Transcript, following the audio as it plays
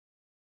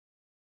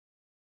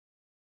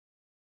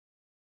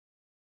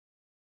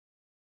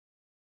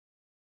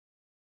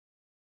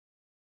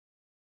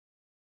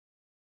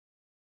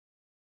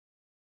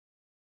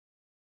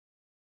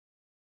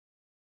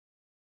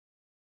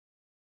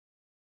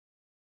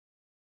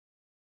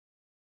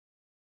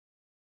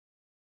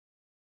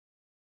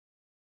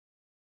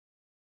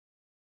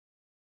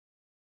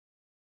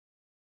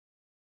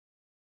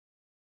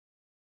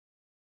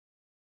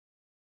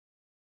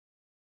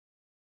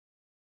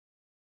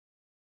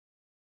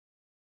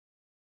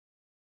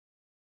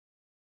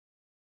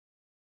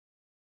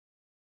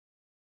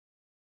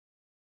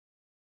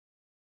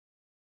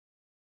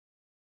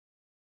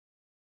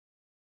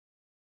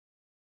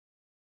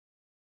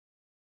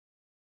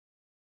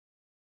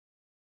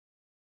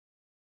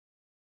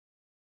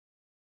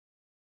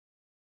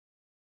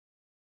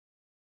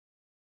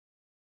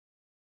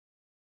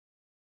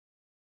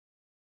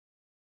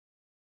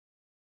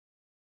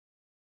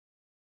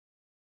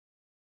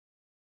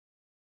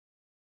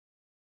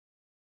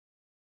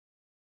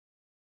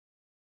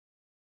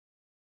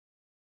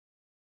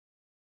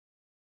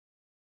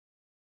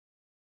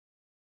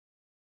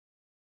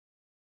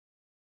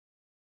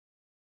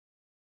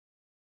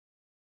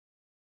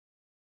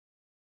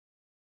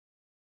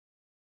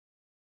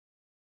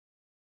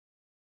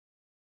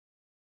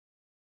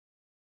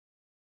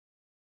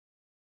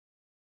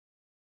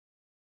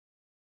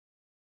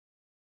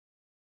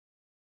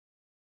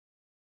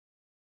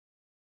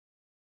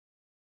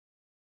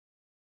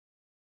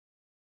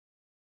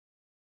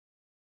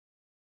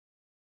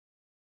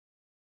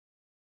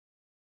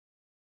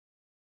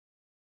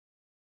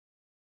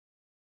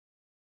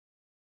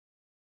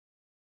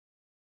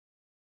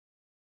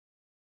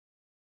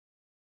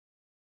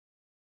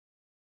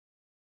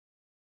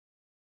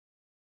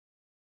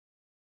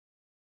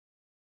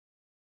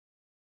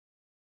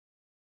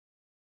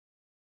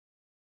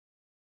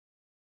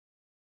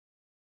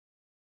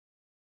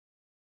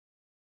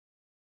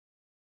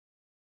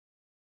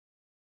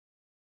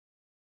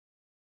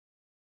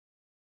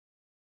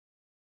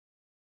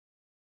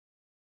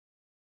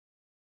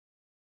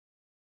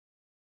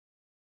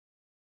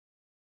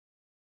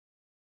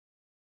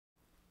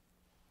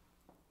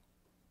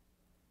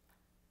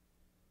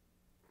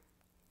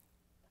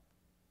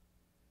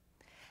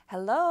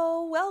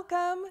Hello,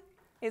 welcome.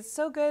 It's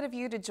so good of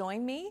you to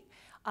join me.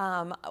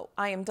 I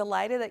am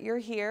delighted that you're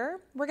here.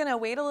 We're going to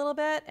wait a little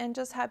bit and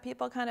just have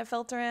people kind of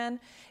filter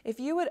in. If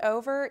you would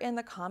over in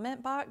the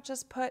comment box,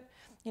 just put,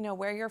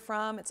 where you're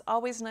from. It's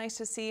always nice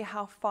to see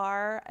how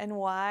far and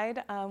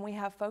wide we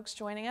have folks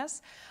joining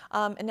us.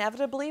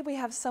 Inevitably, we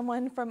have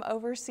someone from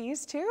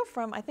overseas too.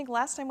 I think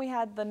last time we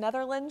had the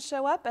Netherlands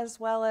show up, as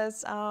well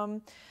as, I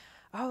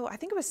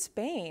think it was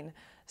Spain.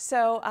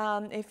 So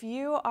if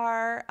you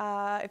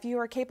are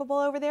capable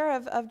over there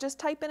of just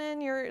typing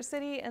in your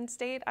city and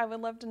state, I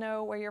would love to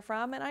know where you're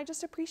from. And I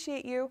just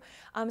appreciate you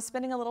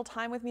spending a little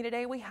time with me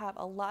today. We have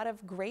a lot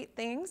of great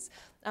things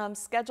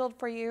scheduled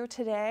for you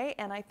today,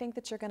 and I think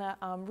that you're going to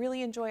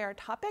really enjoy our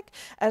topic,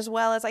 as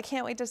well as I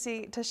can't wait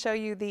to show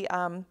you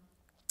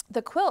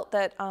the quilt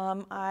that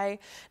I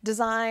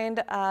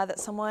designed, that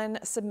someone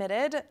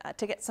submitted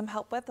to get some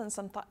help with and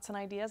some thoughts and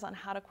ideas on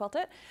how to quilt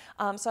it.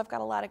 So I've got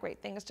a lot of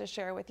great things to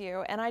share with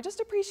you. And I just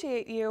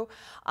appreciate you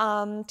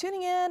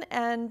tuning in,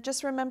 and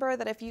just remember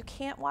that if you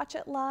can't watch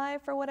it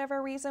live for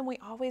whatever reason, we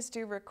always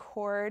do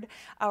record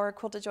our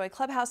Quilted Joy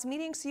Clubhouse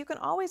meetings, so you can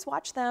always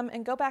watch them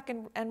and go back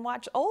and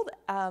watch old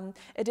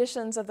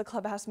editions of the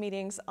Clubhouse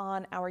meetings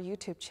on our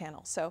YouTube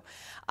channel. So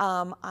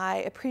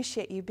I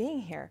appreciate you being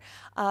here.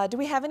 Do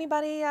we have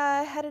anybody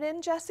headed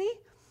in, Jesse?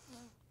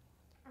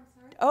 I'm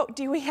sorry? Oh,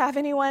 do we have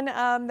anyone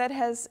that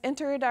has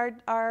entered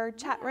our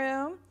chat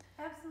room?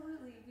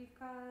 Absolutely. We've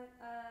got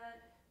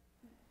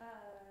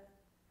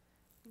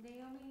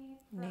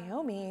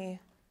Naomi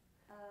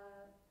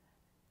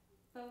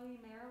Bowie,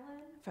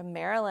 Maryland. From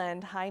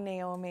Maryland. Hi,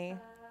 Naomi.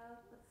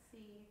 Let's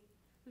see.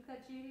 We've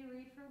got Judy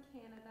Reed from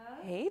Canada.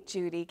 Hey,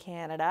 Judy,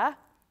 Canada.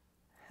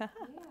 Yeah.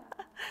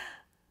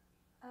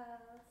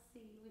 Let's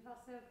see. We've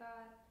got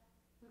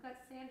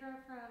Sandra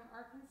from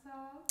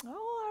Arkansas. Oh,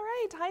 all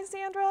right. Hi,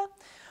 Sandra.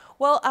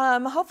 Well,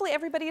 hopefully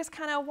everybody is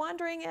kind of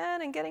wandering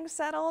in and getting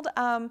settled.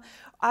 I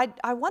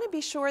want to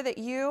be sure that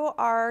you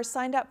are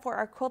signed up for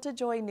our Quilted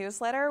Joy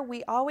newsletter.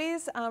 We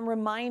always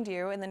remind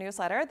you in the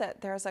newsletter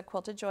that there's a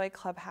Quilted Joy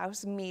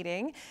Clubhouse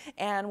meeting,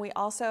 and we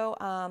also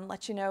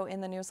let you know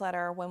in the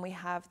newsletter when we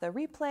have the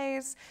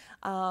replays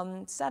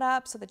set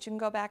up so that you can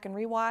go back and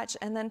rewatch.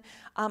 And then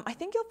I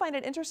think you'll find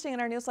it interesting in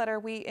our newsletter,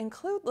 we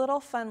include little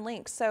fun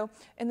links. So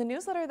in the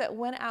newsletter that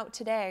went out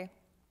today,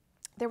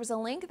 there was a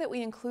link that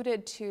we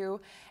included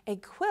to a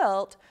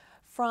quilt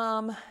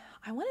from,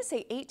 I want to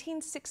say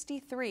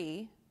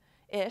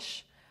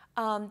 1863-ish,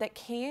 that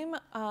came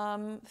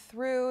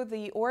through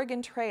the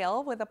Oregon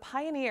Trail with a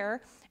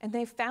pioneer, and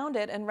they found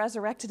it and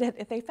resurrected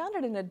it. They found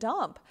it in a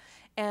dump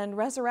and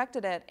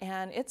resurrected it,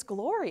 and it's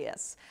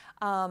glorious.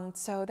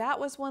 So that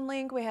was one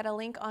link. We had a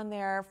link on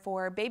there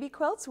for baby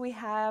quilts. We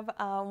have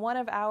one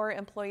of our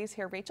employees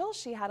here, Rachel.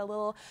 She had a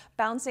little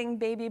bouncing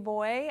baby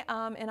boy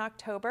in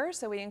October,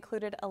 so we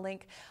included a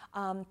link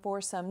for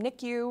some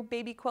NICU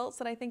baby quilts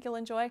that I think you'll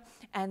enjoy.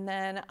 And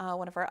then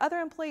one of our other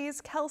employees,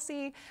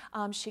 Kelsey,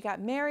 she got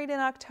married in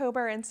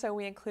October, and so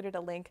we included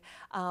a link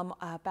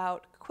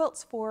about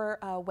quilts for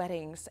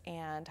weddings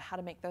and how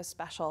to make those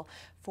special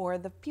for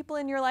the people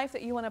in your life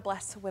that you want to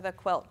bless with a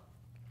quilt.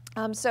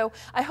 So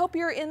I hope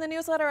you're in the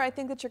newsletter. I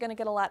think that you're going to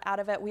get a lot out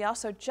of it. We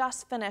also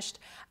just finished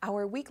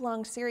our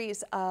week-long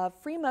series of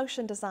free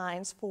motion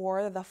designs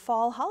for the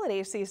fall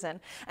holiday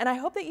season, and I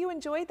hope that you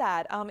enjoyed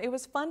that. It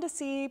was fun to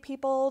see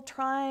people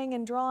trying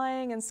and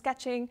drawing and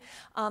sketching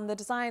the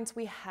designs.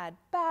 We had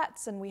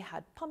bats, and we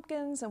had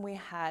pumpkins, and we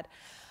had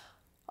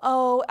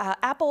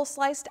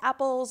sliced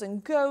apples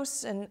and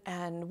ghosts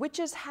and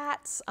witches'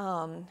 hats,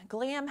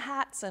 glam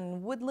hats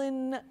and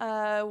woodland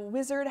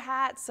wizard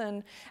hats.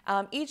 And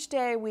each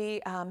day we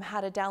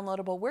had a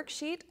downloadable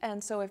worksheet.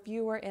 And so if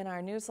you were in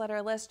our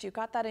newsletter list, you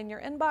got that in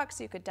your inbox.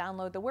 You could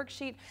download the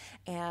worksheet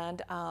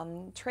and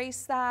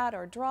trace that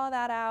or draw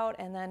that out,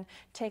 and then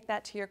take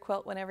that to your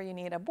quilt whenever you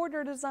need a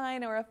border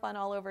design or a fun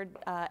all over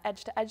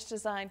edge-to-edge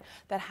design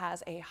that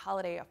has a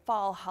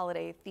fall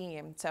holiday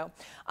theme. So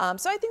I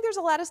think there's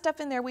a lot of stuff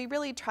in there. We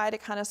really try to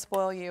kind of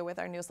spoil you with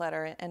our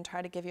newsletter and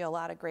try to give you a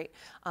lot of great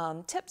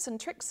tips and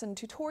tricks and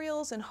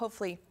tutorials, and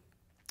hopefully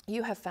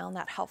you have found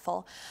that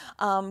helpful.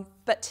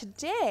 But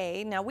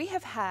today, now we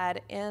have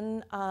had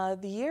in the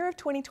year of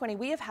 2020,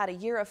 we have had a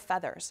year of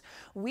feathers.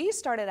 We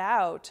started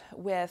out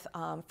with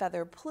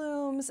feather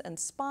plumes and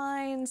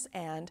spines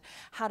and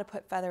how to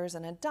put feathers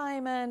in a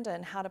diamond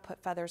and how to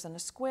put feathers in a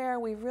square.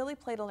 We really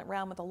played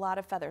around with a lot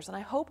of feathers, and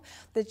I hope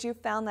that you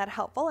found that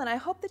helpful, and I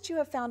hope that you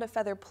have found a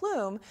feather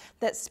plume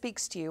that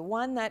speaks to you,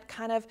 one that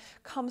kind of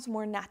comes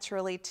more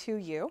naturally to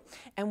you.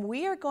 And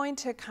we are going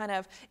to kind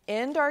of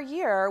end our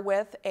year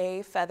with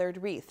a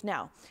feathered wreath.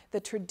 Now, the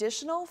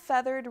traditional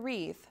feathered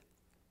wreath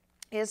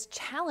is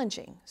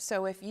challenging.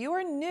 So if you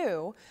are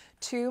new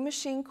to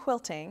machine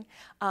quilting,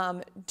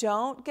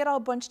 don't get all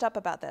bunched up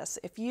about this.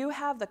 If you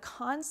have the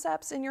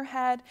concepts in your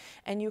head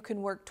and you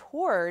can work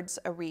towards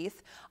a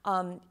wreath,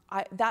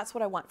 that's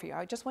what I want for you.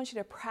 I just want you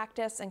to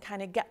practice and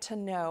kind of get to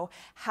know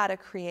how to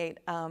create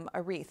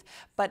a wreath.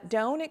 But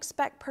don't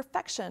expect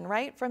perfection,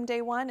 right? From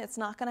day one, it's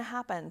not going to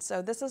happen.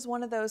 So this is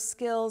one of those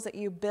skills that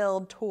you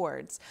build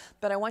towards.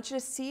 But I want you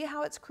to see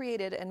how it's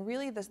created, and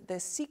really the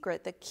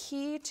secret, the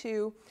key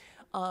to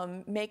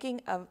making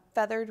a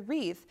feathered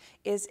wreath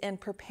is in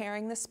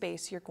preparing the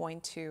space you're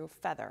going to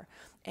feather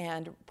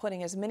and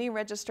putting as many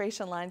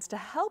registration lines to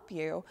help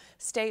you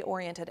stay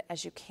oriented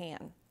as you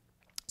can.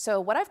 So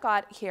what I've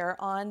got here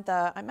on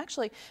the,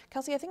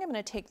 Kelsey, I think I'm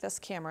going to take this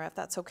camera if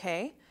that's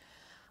okay.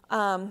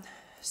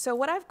 So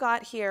what I've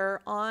got here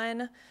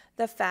on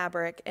the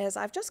fabric is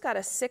I've just got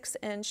a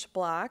 6-inch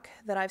block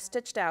that I've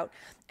stitched out,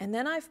 and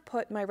then I've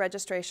put my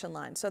registration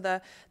line. So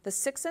the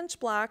 6-inch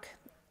block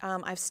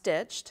I've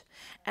stitched,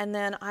 and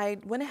then I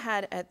went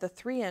ahead at the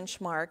 3-inch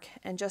mark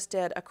and just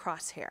did a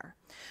crosshair.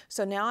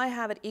 So now I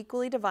have it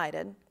equally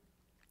divided,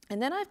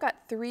 and then I've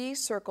got 3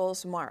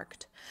 circles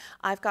marked.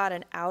 I've got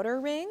an outer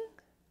ring,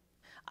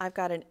 I've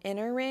got an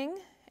inner ring,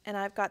 and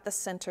I've got the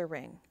center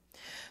ring.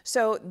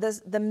 So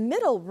the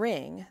middle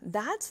ring,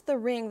 that's the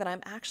ring that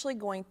I'm actually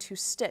going to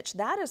stitch.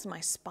 That is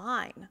my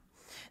spine.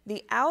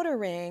 The outer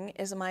ring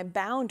is my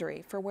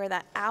boundary for where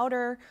that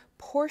outer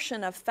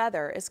portion of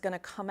feather is going to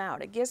come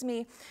out. It gives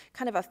me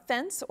kind of a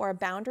fence or a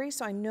boundary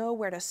so I know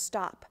where to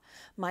stop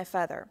my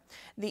feather.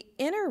 The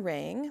inner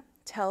ring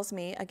tells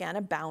me, again,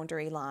 a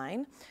boundary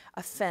line,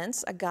 a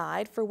fence, a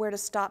guide for where to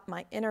stop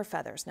my inner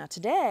feathers. Now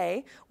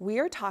today, we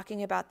are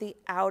talking about the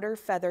outer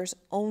feathers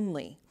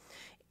only.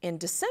 In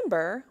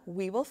December,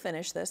 we will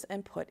finish this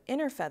and put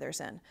inner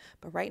feathers in.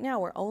 But right now,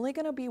 we're only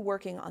going to be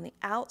working on the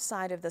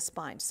outside of the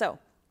spine. So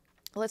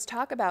let's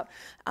talk about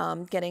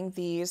getting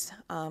these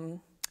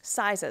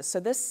sizes. So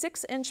this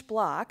 6-inch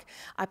block,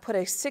 I put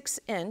a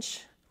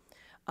 6-inch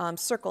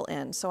circle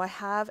in. So I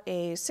have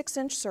a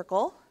 6-inch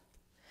circle,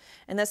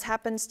 and this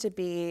happens to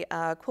be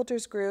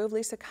Quilter's Groove,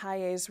 Lisa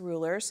Kaye's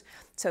rulers.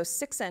 So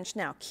 6-inch.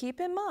 Now keep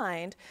in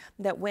mind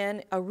that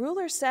when a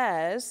ruler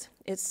says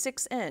it's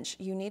 6-inch,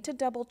 you need to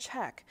double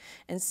check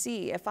and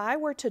see if I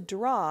were to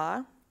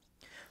draw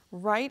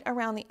right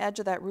around the edge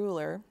of that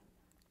ruler,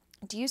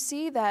 do you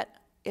see that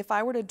if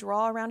I were to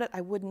draw around it, I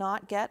would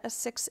not get a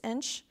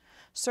 6-inch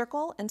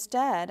circle?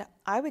 Instead,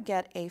 I would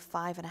get a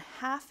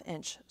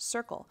 5.5-inch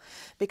circle,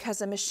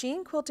 because a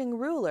machine quilting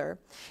ruler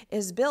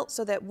is built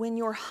so that when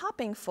your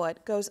hopping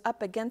foot goes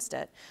up against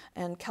it,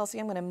 and Kelsey,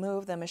 I'm going to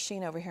move the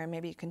machine over here, and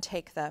maybe you can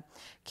take the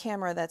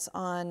camera that's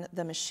on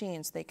the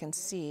machine so they can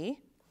see.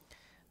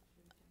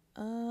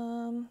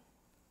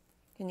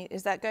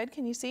 Is that good?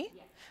 Can you see?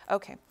 Yeah.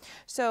 Okay.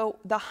 So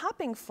the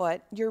hopping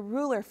foot, your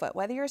ruler foot,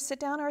 whether you're a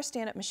sit-down or a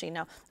stand-up machine.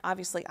 Now,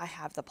 obviously, I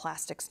have the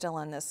plastic still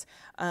on this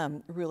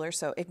ruler,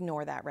 so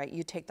ignore that, right?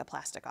 You take the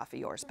plastic off of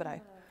yours,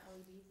 but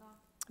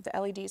the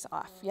LED's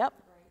off. Yep.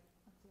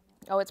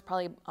 Oh, it's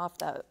probably off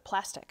the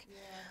plastic.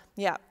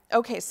 Yeah.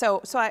 Okay.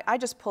 So I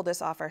just pulled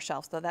this off our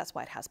shelves, though. That's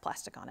why it has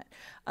plastic on it.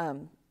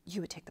 You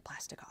would take the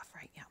plastic off,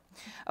 right? Yeah.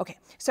 Okay.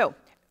 So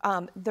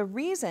the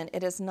reason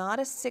it is not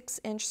a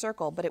 6-inch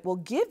circle, but it will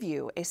give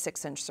you a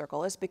 6-inch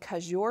circle, is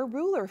because your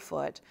ruler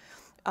foot,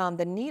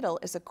 the needle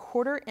is a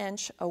 1/4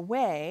 inch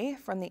away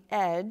from the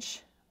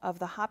edge of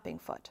the hopping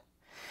foot.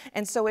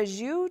 And so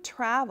as you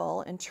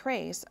travel and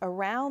trace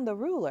around the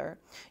ruler,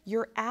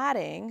 you're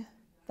adding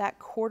that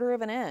 1/4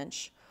 of an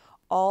inch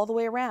all the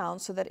way around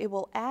so that it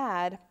will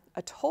add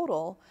a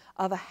total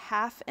of a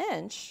 1/2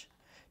 inch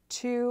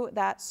to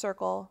that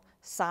circle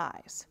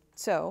size.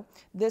 So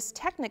this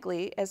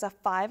technically is a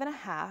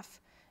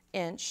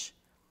 5.5-inch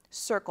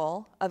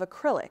circle of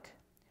acrylic.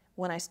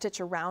 When I stitch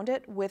around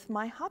it with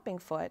my hopping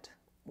foot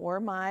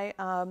or my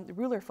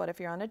ruler foot, if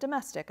you're on a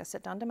domestic, a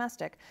sit-down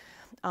domestic,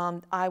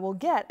 I will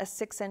get a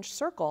 6-inch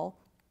circle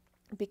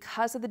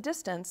because of the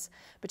distance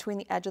between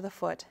the edge of the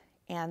foot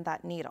and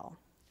that needle.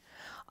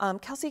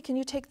 Kelsey, can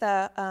you take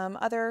the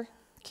other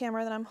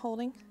camera that I'm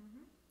holding?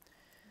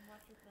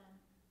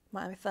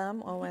 My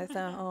thumb,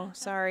 oh,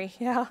 sorry,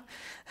 yeah.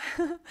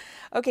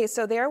 Okay,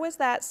 so there was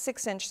that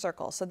 6-inch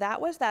circle. So that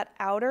was that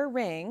outer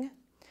ring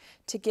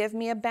to give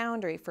me a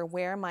boundary for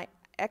where my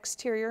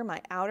exterior,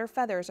 my outer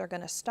feathers are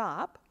going to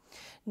stop.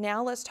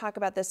 Now let's talk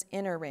about this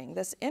inner ring.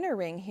 This inner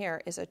ring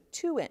here is a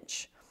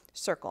 2-inch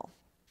circle.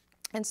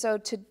 And so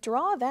to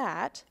draw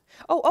that,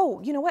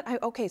 you know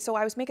what? Okay, so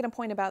I was making a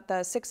point about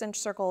the 6-inch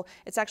circle.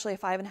 It's actually a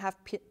 5.5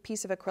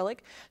 piece of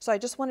acrylic. So I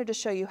just wanted to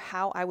show you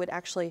how I would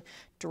actually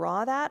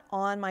draw that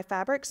on my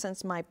fabric,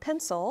 since my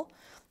pencil,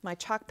 my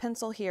chalk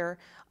pencil here,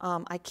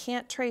 I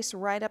can't trace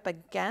right up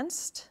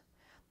against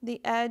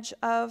the edge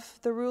of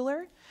the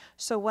ruler.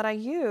 So what I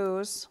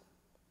use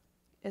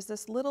is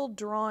this little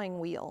drawing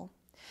wheel.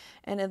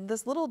 And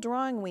this little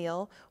drawing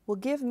wheel will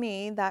give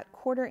me that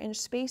 1/4 inch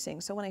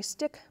spacing. So when I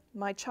stick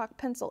my chalk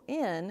pencil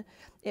in,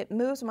 it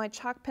moves my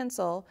chalk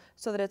pencil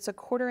so that it's a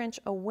 1/4 inch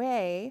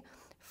away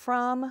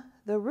from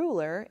the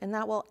ruler, and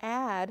that will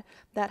add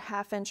that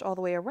 1/2 inch all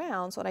the way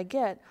around, so that I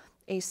get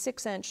a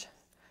 6-inch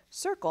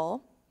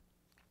circle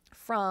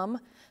from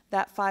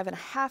that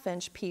 5.5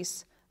 inch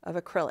piece of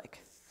acrylic.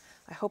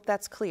 I hope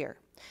that's clear.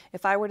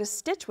 If I were to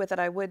stitch with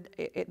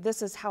it,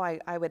 this is how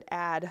I would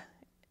add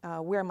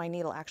where my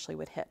needle actually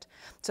would hit.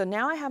 So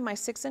now I have my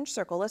 6-inch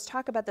circle. Let's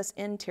talk about this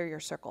interior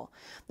circle.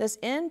 This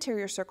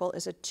interior circle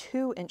is a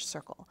 2-inch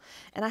circle.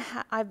 And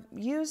I've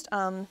used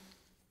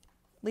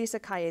Lisa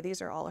Kaye,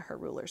 these are all of her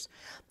rulers.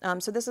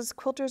 So this is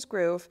Quilter's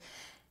Groove.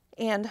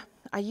 And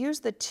I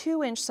use the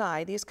 2-inch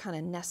side, these kind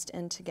of nest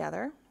in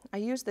together. I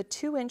use the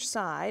 2-inch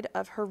side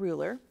of her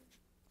ruler.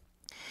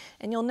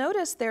 And you'll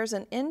notice there's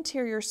an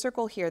interior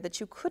circle here that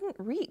you couldn't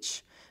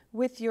reach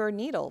with your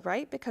needle,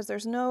 right? Because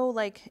there's no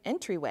like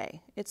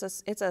entryway. It's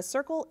a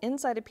circle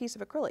inside a piece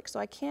of acrylic, so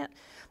I can't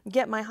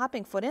get my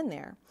hopping foot in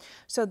there.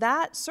 So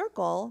that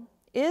circle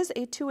is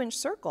a 2-inch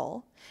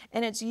circle,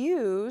 and it's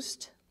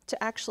used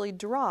to actually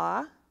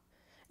draw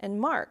and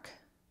mark.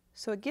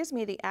 So it gives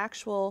me the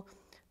actual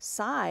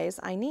size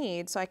I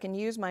need so I can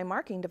use my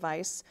marking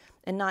device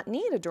and not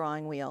need a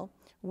drawing wheel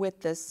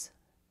with this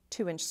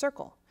 2-inch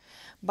circle.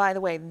 By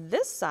the way,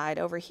 this side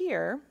over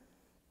here,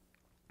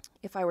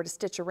 if I were to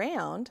stitch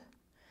around,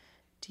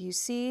 do you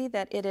see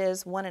that it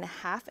is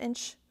 1.5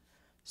 inch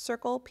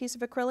circle piece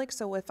of acrylic?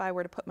 So if I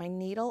were to put my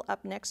needle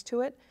up next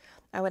to it,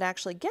 I would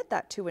actually get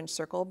that 2-inch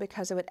circle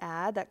because it would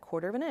add that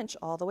 1/4 inch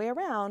all the way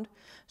around.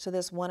 So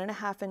this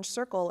 1.5 inch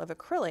circle of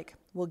acrylic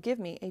will give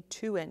me a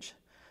 2-inch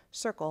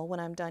circle when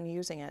I'm done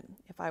using it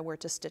if I were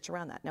to stitch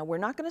around that. Now we're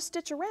not going to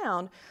stitch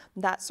around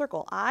that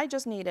circle. I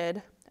just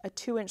needed a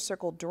 2-inch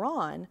circle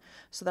drawn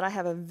so that I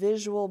have a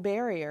visual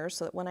barrier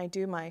so that when I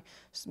do my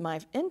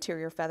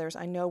interior feathers,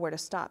 I know where to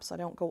stop so I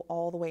don't go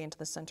all the way into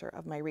the center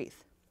of my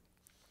wreath.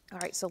 All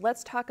right, so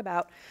let's talk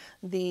about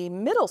the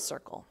middle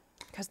circle,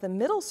 because the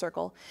middle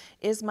circle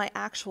is my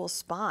actual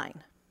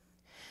spine.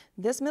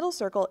 This middle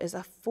circle is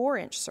a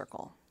 4-inch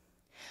circle.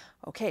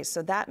 Okay,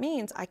 so that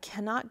means I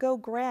cannot go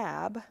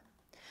grab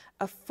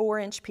a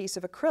 4-inch piece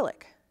of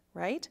acrylic,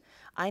 right?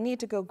 I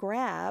need to go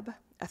grab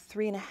a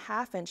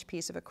 3.5 inch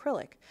piece of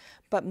acrylic.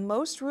 But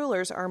most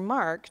rulers are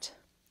marked,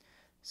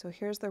 so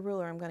here's the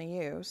ruler I'm going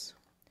to use.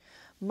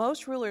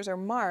 Most rulers are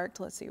marked,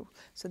 let's see,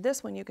 so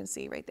this one you can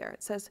see right there,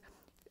 it says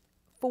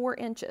 4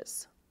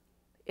 inches.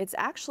 It's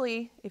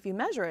actually, if you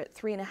measure it,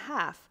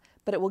 3.5,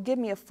 but it will give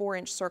me a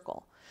 4-inch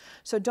circle.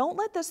 So don't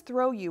let this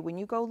throw you when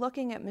you go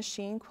looking at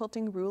machine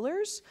quilting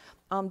rulers.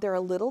 They're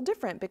a little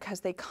different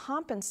because they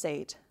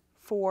compensate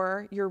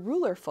for your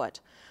ruler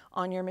foot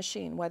on your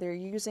machine, whether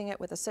you're using it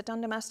with a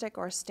sit-down domestic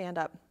or a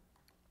stand-up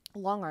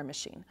long arm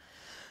machine.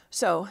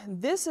 So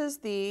this is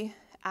the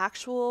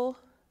actual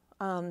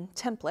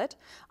template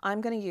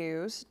I'm going to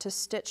use to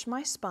stitch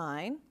my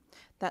spine,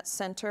 that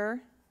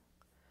center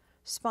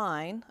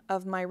spine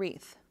of my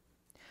wreath.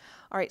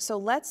 All right, so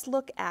let's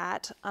look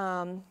at,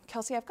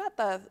 Kelsey, I've got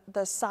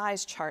the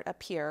size chart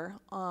up here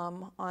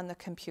on the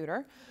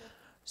computer.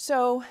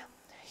 So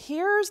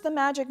here's the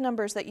magic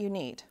numbers that you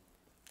need.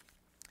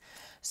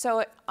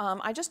 So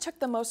I just took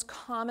the most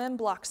common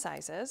block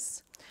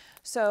sizes.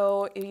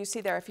 So you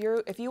see there, if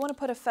you want to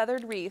put a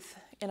feathered wreath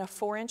in a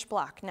 4-inch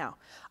block, now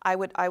I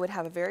would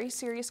have a very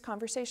serious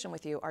conversation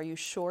with you. Are you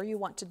sure you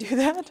want to do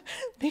that?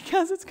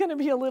 Because it's going to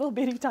be a little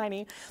bitty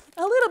tiny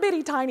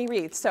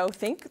wreath. So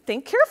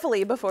think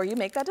carefully before you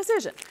make that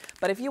decision.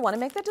 But if you want to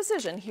make that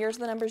decision, here's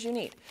the numbers you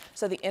need.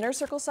 So the inner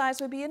circle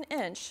size would be 1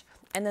 inch.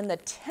 And then the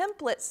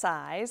template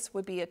size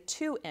would be a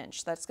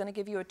 2-inch. That's going to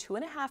give you a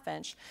 2.5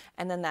 inch.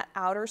 And then that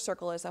outer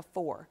circle is a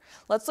 4.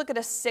 Let's look at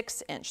a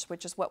 6-inch,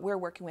 which is what we're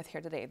working with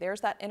here today.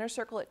 There's that inner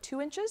circle at 2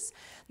 inches.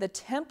 The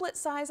template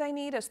size I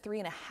need is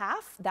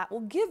 3.5. That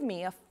will give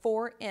me a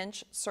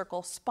 4-inch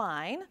circle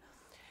spine.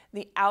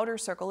 The outer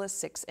circle is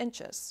 6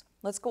 inches.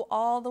 Let's go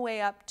all the way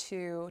up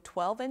to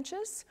 12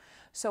 inches.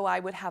 So I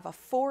would have a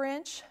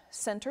 4-inch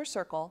center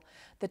circle.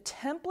 The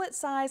template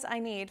size I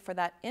need for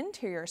that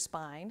interior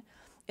spine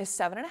is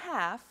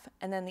 7.5,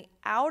 and then the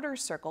outer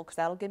circle, because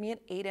that'll give me an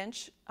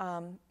 8-inch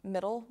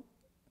middle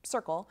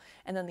circle,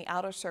 and then the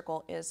outer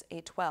circle is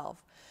a 12.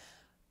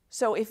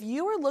 So if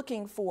you are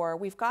looking for,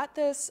 we've got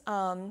this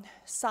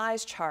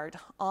size chart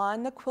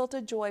on the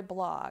Quilted Joy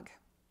blog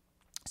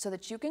so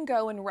that you can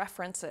go and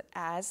reference it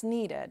as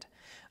needed.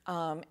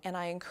 And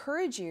I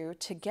encourage you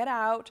to get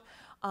out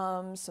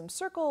some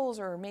circles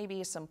or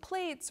maybe some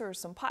plates or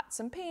some pots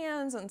and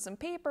pans and some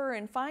paper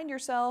and find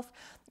yourself,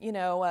 you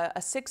know, a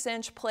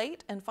 6-inch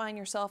plate and find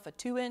yourself a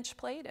 2-inch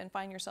plate and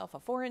find yourself a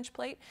 4-inch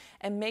plate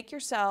and make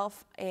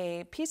yourself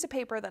a piece of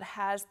paper that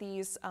has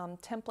these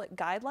template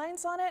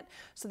guidelines on it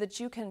so that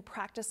you can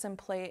practice and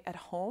play at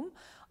home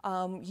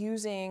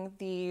using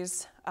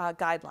these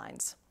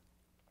guidelines.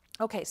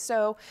 Okay,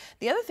 so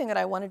the other thing that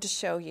I wanted to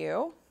show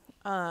you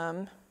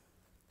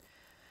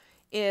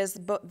is,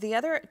 the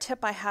other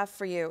tip I have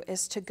for you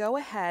is to go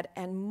ahead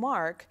and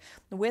mark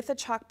with a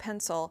chalk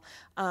pencil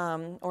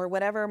or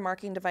whatever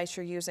marking device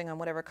you're using on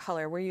whatever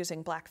color. We're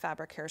using black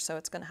fabric here, so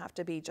it's going to have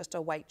to be just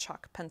a white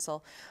chalk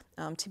pencil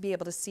to be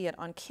able to see it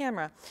on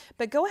camera.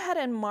 But go ahead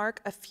and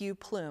mark a few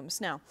plumes.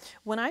 Now,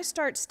 when I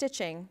start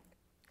stitching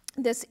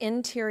this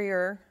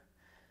interior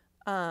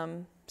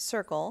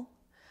circle,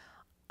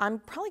 I'm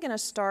probably going to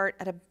start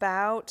at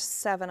about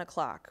 7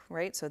 o'clock,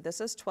 right? So this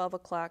is 12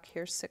 o'clock,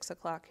 here's 6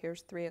 o'clock,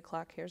 here's 3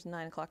 o'clock, here's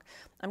 9 o'clock.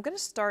 I'm going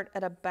to start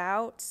at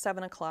about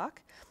 7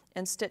 o'clock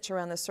and stitch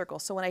around this circle.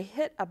 So when I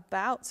hit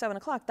about 7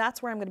 o'clock,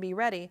 that's where I'm going to be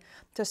ready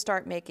to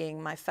start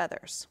making my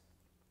feathers.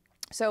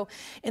 So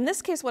in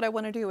this case, what I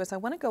want to do is I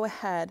want to go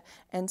ahead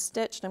and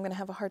stitch, and I'm going to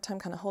have a hard time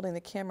kind of holding the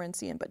camera and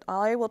seeing, but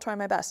I will try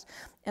my best.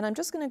 And I'm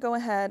just going to go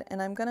ahead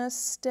and I'm going to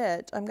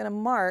stitch, I'm going to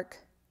mark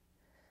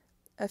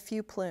a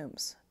few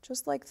plumes,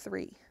 just like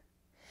 3.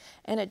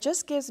 And it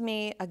just gives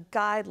me a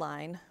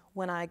guideline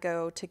when I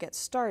go to get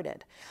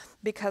started.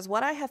 Because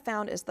what I have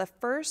found is the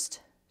first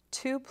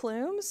 2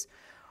 plumes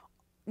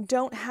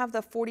don't have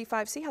the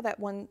 45. See how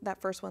that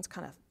first one's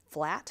kind of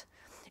flat?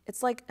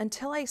 It's like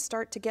until I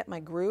start to get my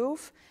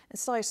groove,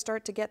 until I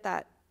start to get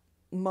that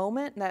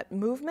moment, that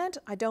movement,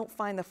 I don't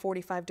find the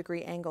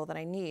 45-degree angle that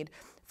I need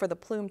for the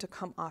plume to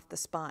come off the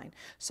spine.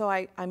 So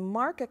I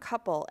mark a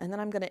couple, and then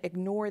I'm going to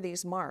ignore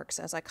these marks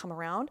as I come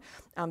around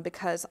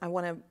because I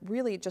want to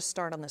really just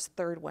start on this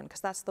 3rd one,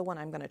 because that's the one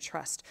I'm going to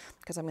trust,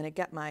 because I'm going to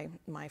get my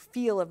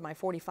feel of my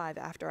 45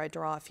 after I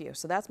draw a few.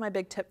 So that's my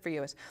big tip for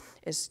you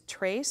is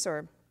trace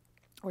or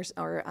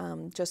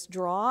just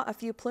draw a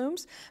few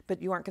plumes,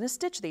 but you aren't going to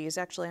stitch these.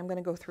 Actually, I'm going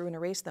to go through and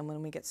erase them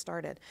when we get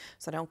started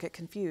so I don't get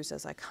confused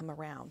as I come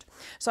around.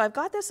 So I've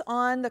got this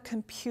on the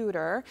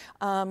computer.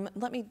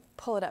 Let me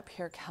pull it up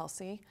here,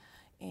 Kelsey,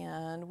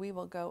 and we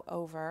will go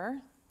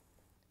over.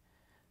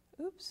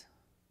 Oops,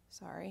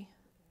 sorry.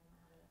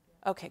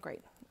 Okay,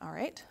 great. All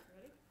right.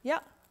 Yeah.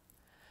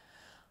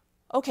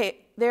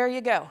 Okay, there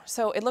you go.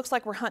 So it looks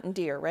like we're hunting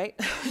deer, right?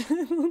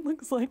 It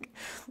looks like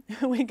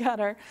we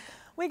got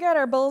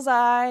our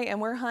bullseye and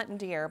we're hunting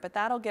deer, but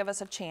that'll give us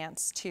a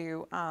chance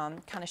to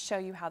kind of show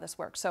you how this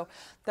works. So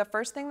the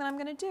first thing that I'm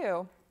going to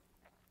do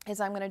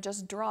is I'm going to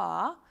just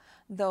draw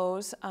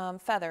those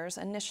feathers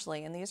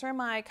initially, and these are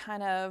my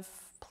kind of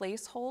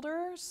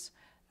placeholders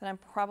that I'm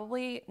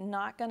probably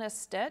not going to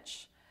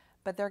stitch,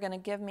 but they're going to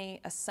give me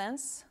a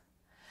sense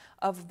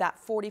of that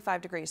 45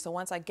 degrees. So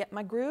once I get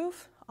my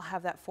groove, I'll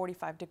have that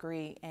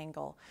 45-degree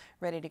angle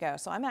ready to go.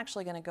 So I'm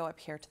actually going to go up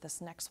here to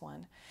this next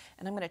one,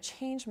 and I'm going to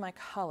change my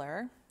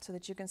color so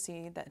that you can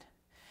see that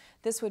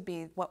this would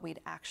be what we'd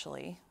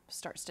actually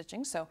start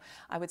stitching. So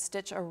I would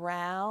stitch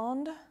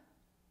around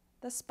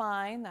the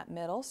spine, that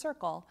middle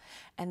circle,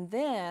 and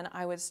then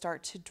I would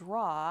start to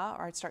draw,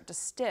 or I'd start to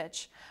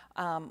stitch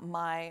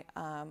my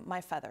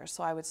feathers.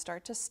 So I would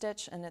start to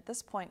stitch, and at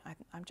this point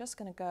I'm just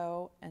going to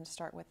go and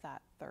start with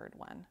that 3rd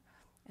one,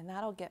 and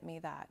that'll get me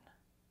that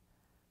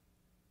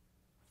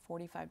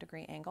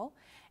 45-degree angle.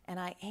 And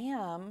I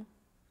am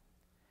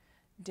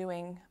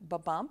doing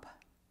ba-bump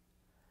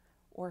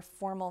or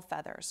formal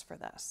feathers for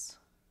this.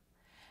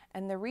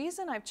 And the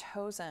reason I've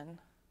chosen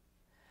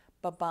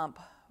ba-bump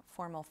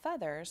formal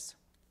feathers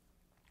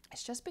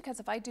is just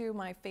because if I do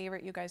my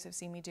favorite, you guys have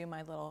seen me do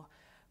my little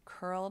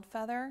curled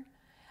feather,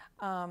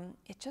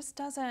 it just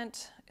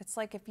doesn't, it's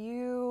like if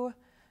you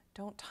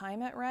don't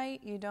time it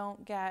right, you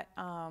don't get,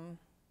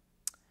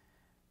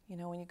 you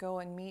know, when you go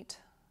and meet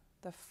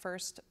the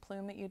first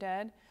plume that you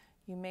did,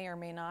 you may or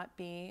may not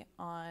be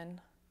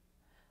on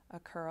a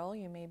curl,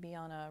 you may be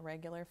on a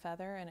regular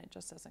feather, and it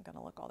just isn't going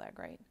to look all that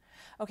great.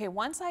 Okay,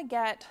 once I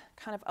get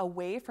kind of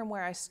away from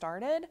where I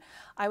started,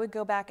 I would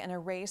go back and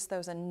erase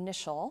those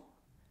initial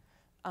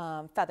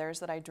feathers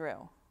that I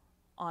drew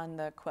on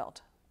the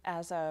quilt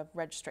as a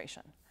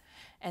registration.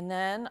 And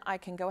then I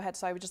can go ahead,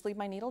 so I would just leave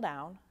my needle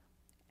down,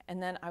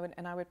 and then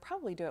I would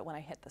probably do it when I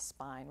hit the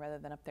spine rather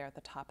than up there at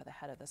the top of the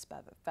head of this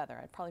feather.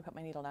 I'd probably put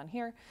my needle down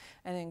here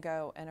and then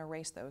go and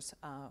erase those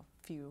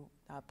few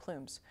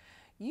plumes.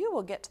 You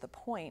will get to the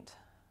point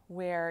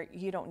where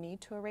you don't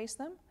need to erase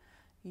them.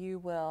 You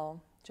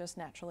will just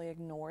naturally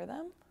ignore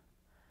them.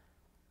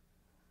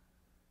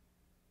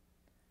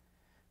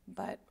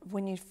 But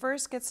when you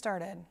first get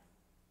started,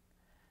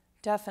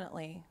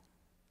 definitely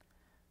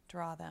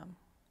draw them.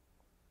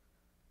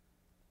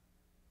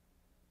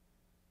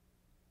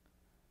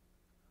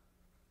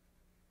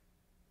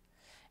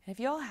 And if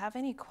you all have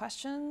any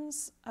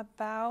questions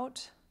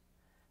about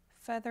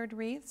feathered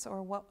wreaths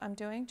or what I'm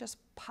doing, just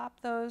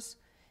pop those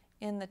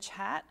in the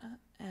chat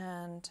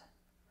and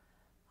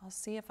I'll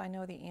see if I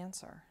know the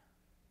answer.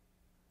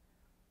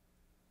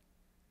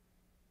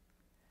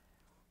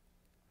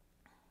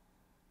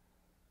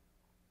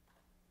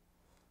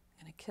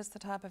 I'm going to kiss the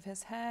top of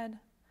his head,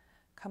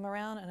 come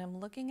around, and I'm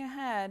looking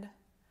ahead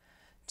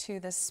to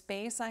the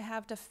space I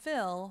have to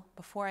fill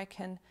before I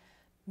can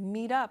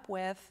meet up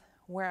with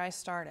where I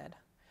started.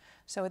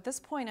 So at this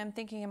point, I'm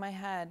thinking in my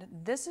head,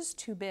 this is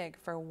too big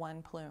for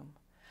one plume.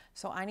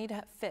 So I need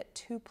to fit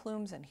 2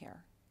 plumes in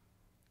here.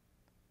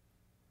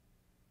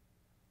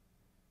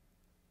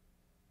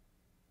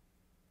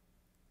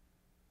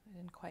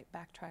 didn't quite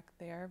backtrack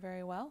there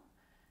very well.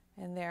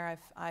 And there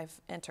I've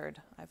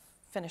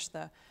finished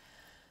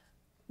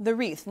the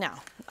wreath. Now,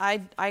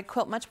 I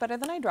quilt much better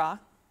than I draw,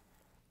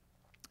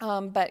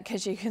 but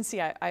because you can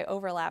see I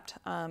overlapped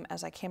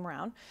as I came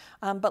around.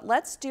 But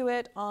let's do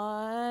it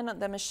on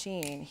the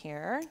machine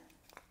here.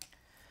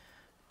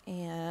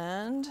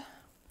 And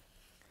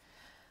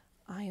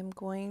I am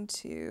going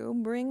to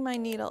bring my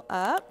needle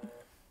up,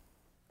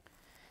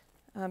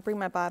 bring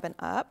my bobbin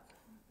up.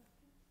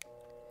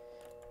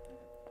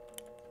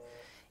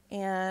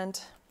 And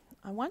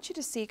I want you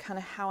to see kind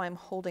of how I'm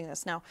holding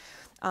this. Now,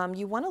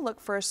 you want to look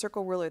for a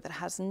circle ruler that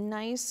has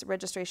nice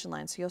registration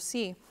lines. So you'll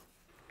see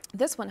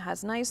this one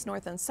has nice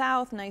north and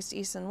south, nice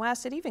east and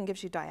west. It even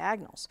gives you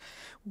diagonals.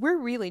 We're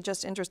really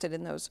just interested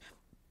in those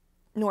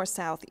north,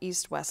 south,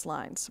 east, west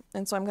lines.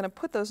 And so I'm going to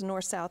put those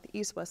north, south,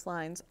 east, west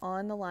lines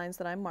on the lines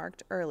that I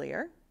marked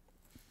earlier.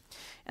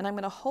 And I'm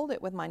going to hold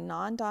it with my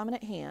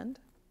non-dominant hand.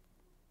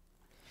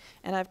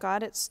 And I've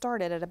got it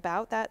started at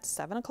about that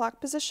 7 o'clock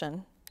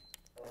position.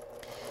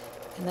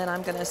 And then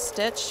I'm going to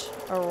stitch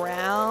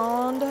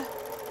around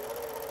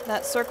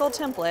that circle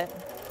template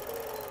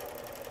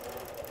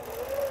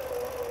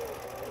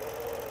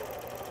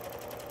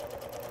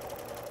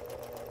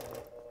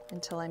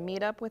until I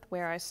meet up with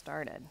where I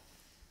started.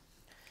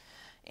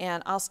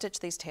 And I'll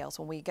stitch these tails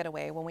when we get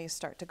away, when we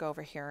start to go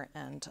over here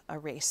and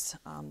erase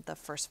the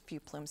first few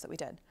plumes that we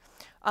did.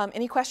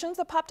 Any questions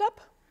that popped up?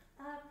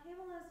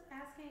 Pamela's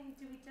asking,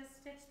 do we just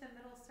stitch the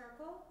middle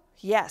circle?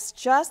 Yes,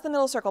 just the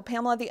middle circle.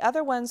 Pamela, the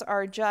other ones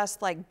are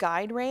just like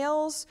guide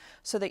rails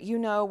so that you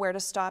know where to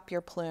stop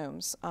your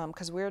plumes,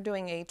 because we're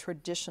doing a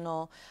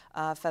traditional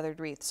feathered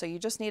wreath. So you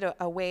just need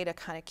a way to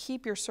kind of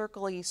keep your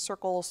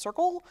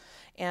circle,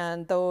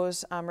 and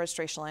those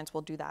registration lines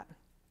will do that.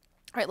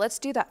 All right, let's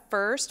do that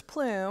first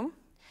plume,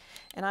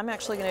 and I'm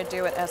actually going to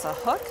do it as a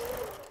hook,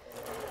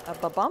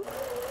 a bump,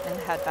 and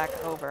head back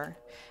over.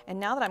 And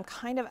now that I'm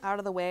kind of out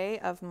of the way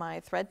of my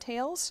thread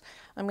tails,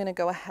 I'm going to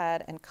go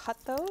ahead and cut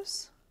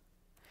those.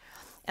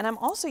 And I'm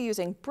also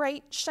using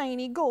bright,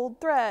 shiny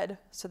gold thread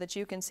so that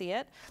you can see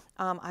it.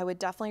 I would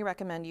definitely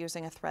recommend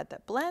using a thread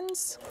that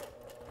blends.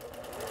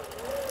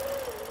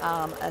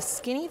 A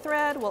skinny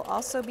thread will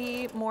also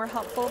be more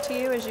helpful to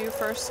you as you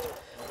first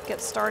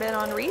get started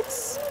on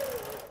wreaths.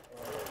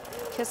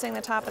 Kissing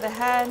the top of the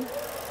head,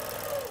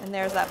 and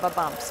there's that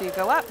bump. So you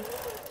go up,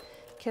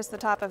 kiss the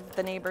top of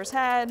the neighbor's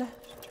head,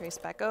 trace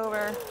back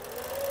over,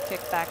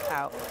 kick back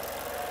out.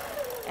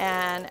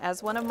 And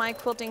as one of my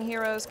quilting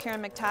heroes,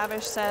 Karen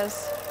McTavish,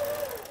 says,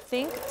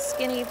 think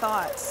skinny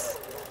thoughts.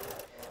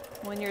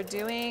 When you're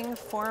doing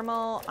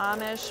formal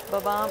Amish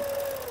bump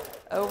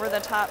over the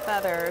top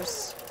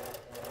feathers,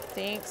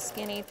 think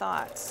skinny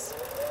thoughts.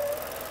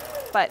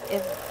 But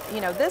if, you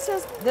know, this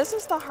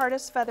is the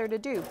hardest feather to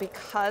do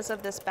because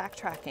of this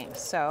backtracking.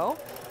 So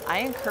I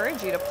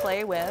encourage you to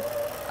play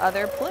with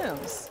other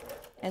plumes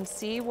and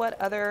see what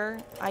other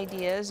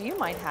ideas you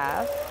might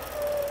have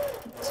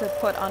to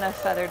put on a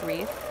feathered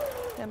wreath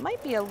that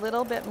might be a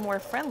little bit more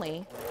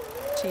friendly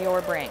to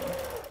your brain.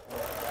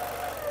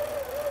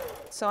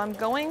 So I'm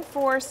going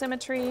for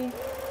symmetry.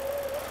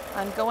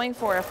 I'm going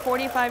for a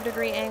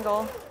 45-degree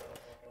angle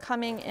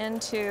coming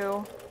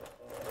into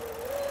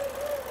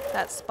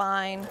that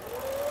spine,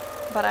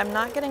 but I'm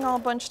not getting all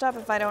bunched up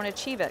if I don't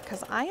achieve it,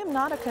 because I am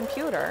not a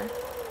computer.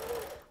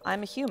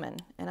 I'm a human,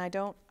 and I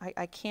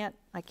can't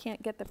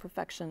get the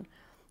perfection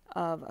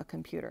of a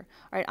computer.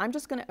 All right, I'm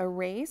just going to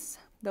erase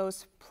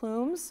those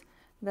plumes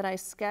that I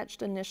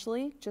sketched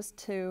initially just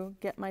to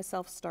get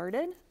myself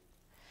started.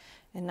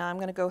 And now I'm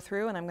going to go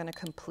through and I'm going to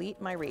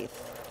complete my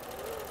wreath.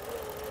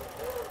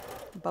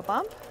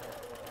 Bump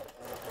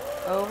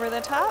over the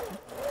top.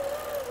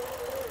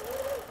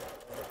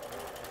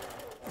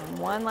 And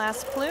one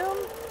last plume.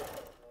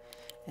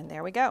 And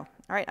there we go. All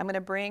right, I'm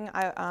going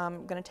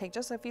to take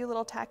just a few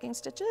little tacking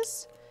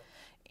stitches,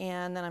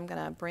 and then I'm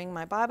going to bring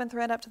my bobbin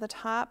thread up to the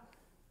top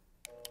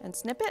and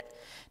snip it.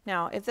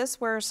 Now, if this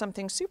were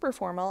something super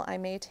formal, I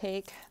may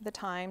take the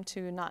time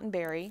to knot and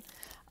bury,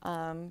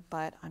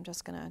 but I'm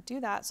just going to do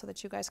that so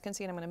that you guys can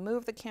see it. I'm going to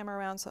move the camera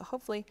around so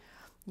hopefully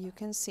you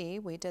can see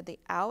we did the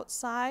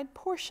outside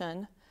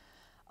portion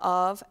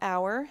of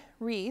our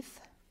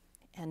wreath.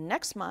 And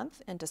next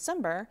month in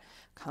December,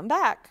 come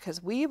back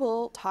because we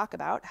will talk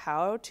about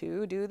how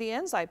to do the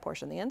inside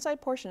portion. The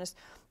inside portion is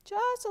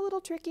just a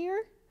little trickier.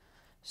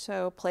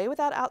 So play with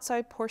that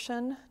outside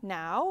portion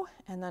now,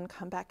 and then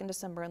come back in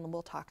December and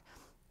we'll talk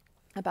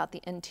about the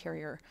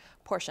interior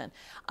portion.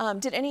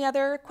 Did any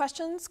other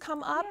questions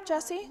come up, Yeah,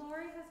 Jessie?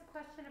 Lori has a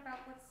question about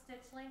what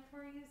stitch length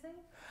we're using.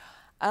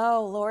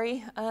 Oh,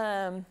 Lori,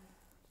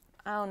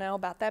 I don't know,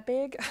 about that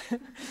big.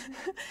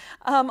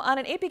 On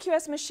an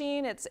APQS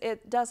machine,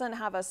 it doesn't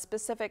have a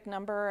specific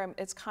number.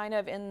 It's kind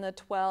of in the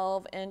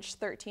 12-inch,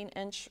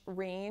 13-inch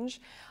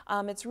range.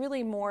 It's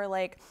really more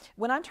like,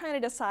 when I'm trying to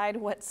decide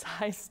what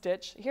size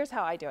stitch, here's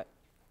how I do it.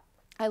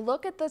 I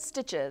look at the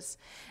stitches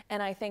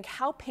and I think,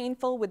 how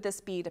painful would this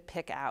be to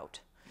pick out?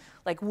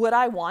 Like, would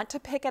I want to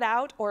pick it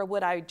out, or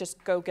would I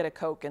just go get a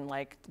Coke and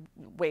like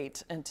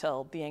wait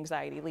until the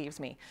anxiety leaves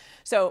me?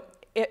 So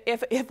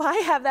if I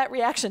have that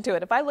reaction to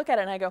it, if I look at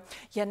it and I go,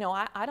 yeah, no,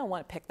 I don't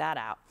want to pick that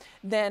out,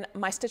 then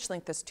my stitch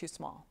length is too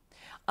small.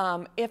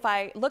 If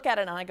I look at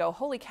it and I go,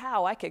 holy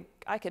cow, I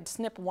could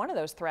snip one of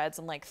those threads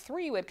and like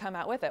 3 would come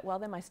out with it, well,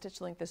 then my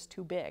stitch length is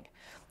too big.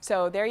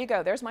 So there you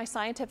go. There's my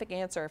scientific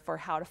answer for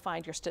how to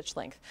find your stitch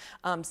length.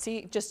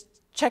 Just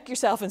check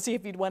yourself and see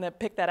if you'd want to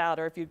pick that out,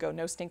 or if you'd go,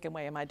 no stinking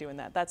way am I doing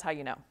that. That's how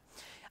you know.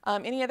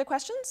 Any other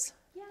questions?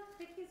 Yeah,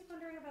 Vicky's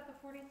wondering about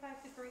the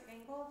 45-degree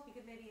angle. If you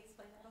could maybe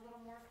explain that a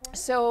little more for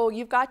us. So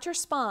you've got your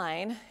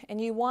spine,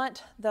 and you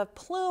want the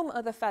plume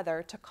of the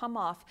feather to come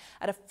off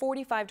at a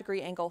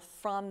 45-degree angle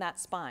from that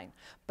spine.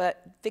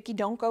 But Vicky,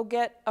 don't go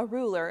get a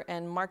ruler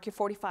and mark your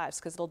 45s,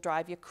 because it'll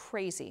drive you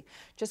crazy.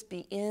 Just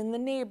be in the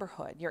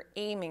neighborhood. You're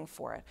aiming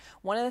for it.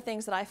 One of the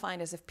things that I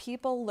find is if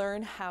people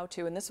learn how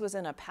to, and this was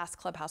in a past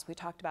Clubhouse we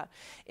talked about,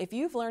 if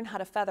you've learned how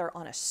to feather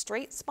on a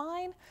straight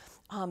spine,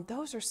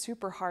 those are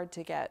super hard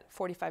to get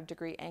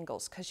 45-degree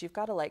angles, because you've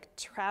got to like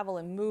travel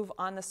and move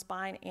on the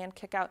spine and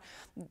kick out.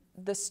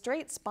 The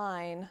straight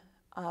spine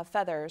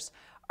feathers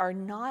are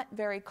not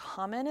very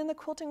common in the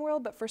quilting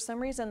world, but for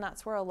some reason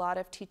that's where a lot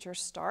of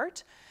teachers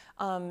start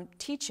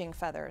teaching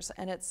feathers,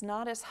 and it's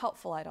not as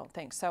helpful, I don't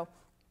think. So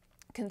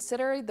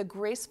consider the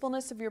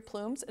gracefulness of your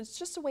plumes. It's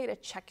just a way to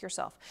check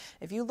yourself.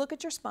 If you look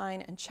at your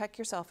spine and check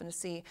yourself and to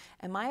see,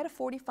 am I at a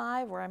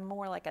 45 or I'm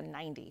more like a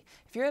 90?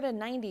 If you're at a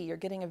 90, you're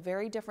getting a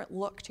very different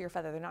look to your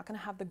feather. They're not going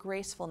to have the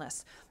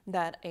gracefulness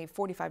that a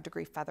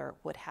 45-degree feather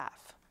would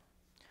have.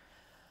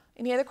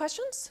 Any other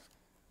questions?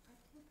 I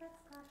think that's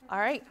got it. All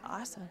right,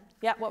 awesome.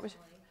 Yeah, what was,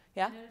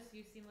 yeah? I noticed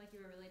you seem like you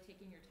were really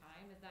taking your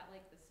time. Is that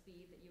like the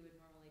speed that you would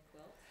normally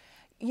quilt?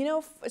 You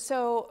know,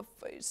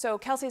 so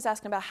Kelsey's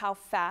asking about how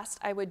fast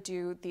I would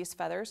do these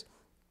feathers.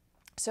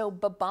 So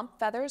bump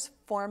feathers,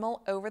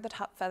 formal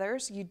over-the-top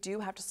feathers, you do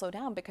have to slow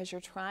down because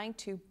you're trying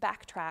to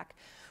backtrack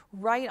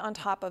right on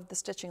top of the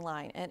stitching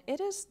line, and it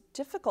is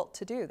difficult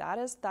to do. That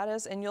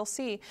is, and you'll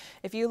see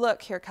if you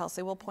look here,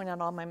 Kelsey. We'll point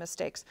out all my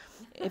mistakes.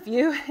 If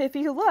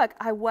you look,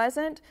 I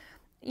wasn't,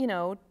 you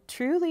know,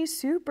 truly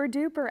super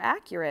duper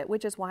accurate,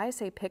 which is why I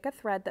say pick a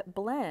thread that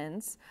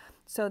blends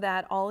so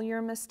that all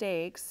your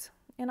mistakes.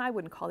 And I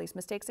wouldn't call these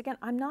mistakes. Again,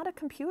 I'm not a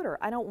computer.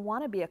 I don't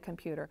want to be a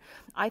computer.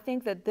 I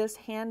think that this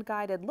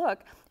hand-guided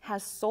look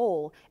has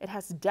soul, it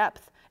has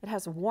depth, it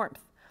has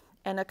warmth.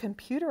 And a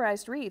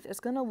computerized wreath is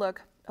going to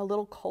look a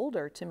little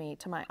colder to me,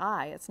 to my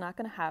eye. It's not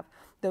going to have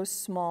those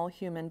small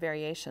human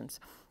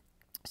variations.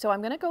 So I'm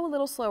going to go a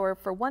little slower.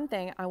 For one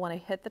thing, I want to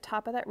hit the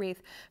top of that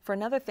wreath. For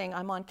another thing,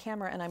 I'm on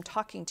camera and I'm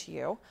talking to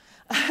you.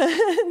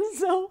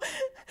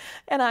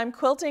 And I'm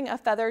quilting a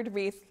feathered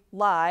wreath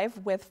live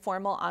with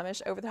formal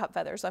Amish over-the-top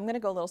feathers. So I'm going to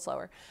go a little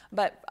slower.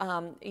 But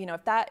you know,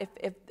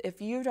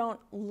 if you don't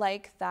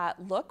like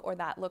that look, or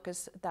that look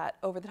is that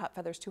over-the-top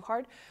feathers too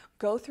hard,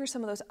 go through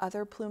some of those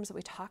other plumes that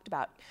we talked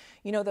about.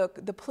 You know,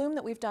 the plume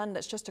that we've done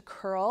that's just a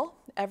curl,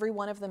 every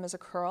one of them is a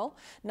curl,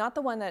 not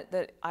the one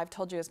that I've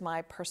told you is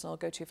my personal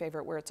go-to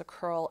favorite, where it's a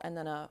curl and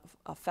then a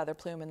feather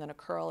plume and then a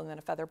curl and then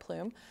a feather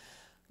plume.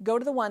 Go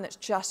to the one that's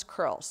just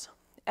curls.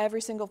 Every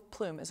single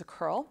plume is a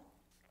curl,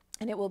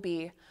 and it will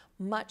be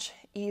much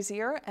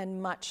easier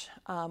and much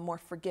more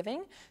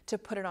forgiving to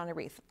put it on a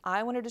wreath.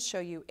 I wanted to show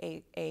you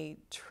a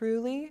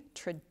truly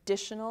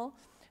traditional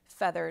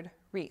feathered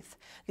wreath.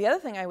 The other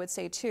thing I would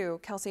say too,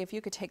 Kelsey, if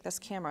you could take this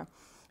camera.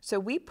 So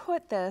we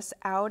put this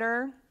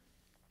outer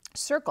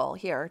circle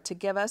here to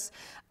give us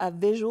a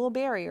visual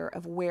barrier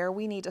of where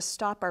we need to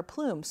stop our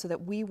plume so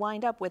that we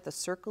wind up with a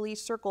circle-y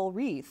circle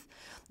wreath.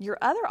 Your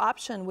other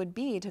option would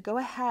be to go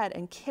ahead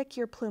and kick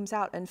your plumes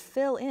out and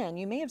fill in,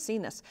 you may have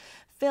seen this,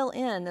 fill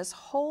in this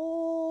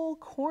whole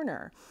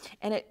corner,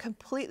 and it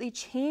completely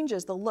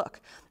changes the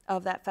look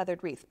of that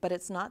feathered wreath, but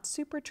it's not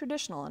super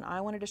traditional, and I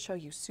wanted to show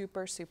you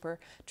super, super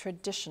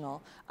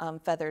traditional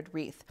feathered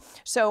wreath.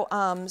 So,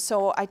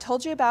 so I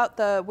told you about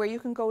where you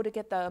can go to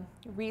get the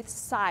wreath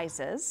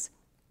sizes.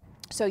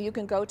 So you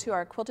can go to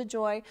our Quilted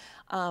Joy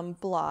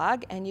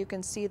blog and you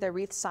can see the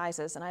wreath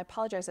sizes. And I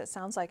apologize, it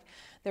sounds like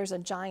there's a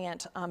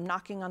giant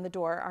knocking on the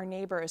door. Our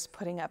neighbor is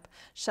putting up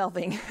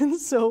shelving,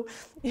 so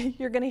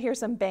you're going to hear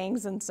some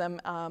bangs and some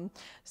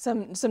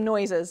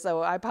noises. So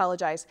I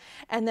apologize.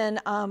 And then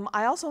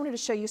I also wanted to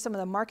show you some of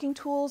the marking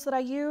tools that I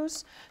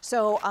use.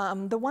 So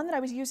the one that I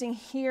was using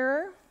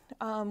here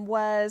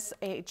was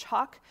a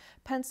chalk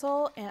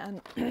pencil,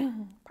 and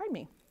pardon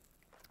me.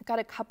 Got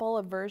a couple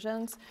of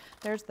versions.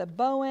 There's the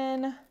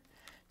Bowen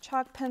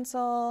chalk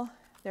pencil,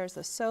 there's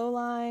the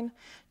Soline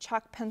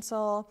chalk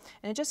pencil,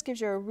 and it just gives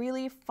you a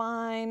really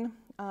fine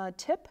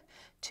tip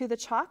to the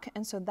chalk,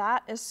 and so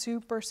that is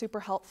super, super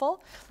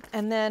helpful.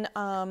 And then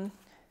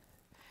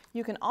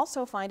you can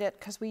also find it,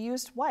 because we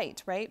used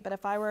white, right? But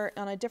if I were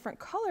on a different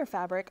color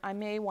fabric, I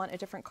may want a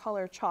different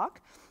color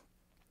chalk.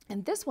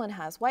 And this one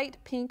has white,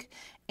 pink,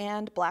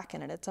 and black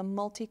in it. It's a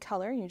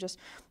multicolor. You just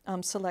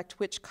select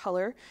which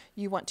color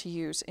you want to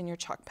use in your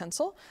chalk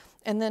pencil.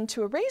 And then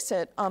to erase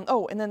it,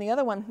 oh, and then the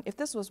other one, if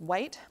this was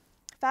white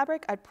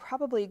fabric, I'd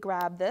probably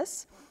grab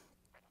this,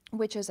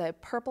 which is a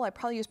purple. I'd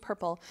probably use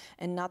purple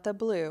and not the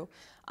blue,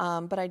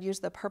 but I'd use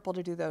the purple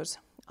to do those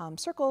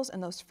circles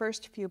and those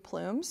first few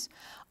plumes.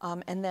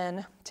 And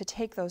then to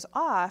take those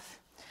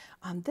off,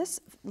 this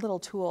little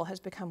tool has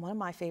become one of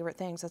my favorite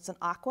things. It's an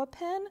aqua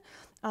pin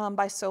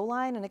by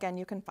Soline, and again,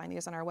 you can find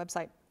these on our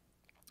website.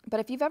 But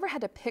if you've ever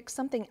had to pick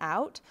something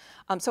out,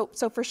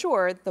 so for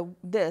sure,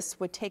 this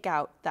would take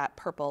out that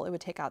purple. It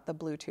would take out the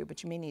blue too,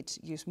 but you may need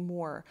to use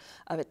more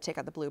of it to take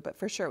out the blue, but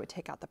for sure it would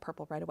take out the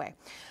purple right away.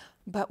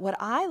 But what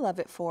I love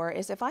it for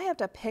is if I have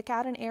to pick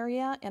out an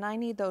area and I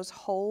need those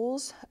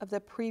holes of the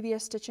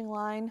previous stitching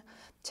line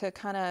to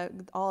kind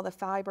of all the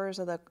fibers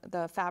of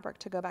the fabric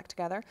to go back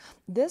together,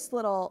 this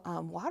little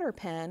water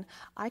pen,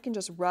 I can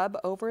just rub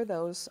over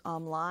those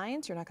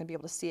lines. You're not going to be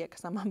able to see it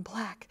because I'm on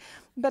black,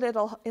 but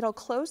it'll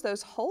close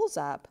those holes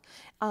up,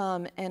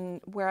 and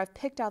where I've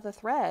picked out the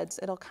threads,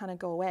 it'll kind of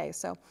go away.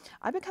 So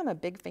I've become a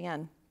big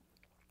fan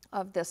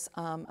of this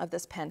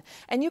pen.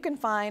 And you can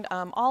find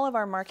all of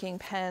our marking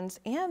pens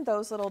and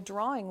those little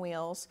drawing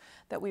wheels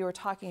that we were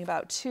talking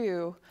about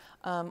too,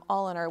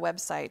 all on our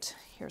website.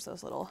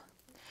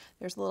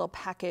 There's a little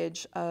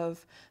package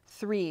of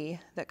 3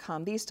 that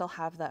come. These still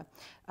have the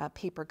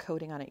paper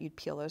coating on it. You'd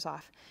peel those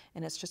off,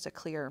 and it's just a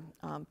clear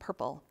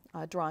purple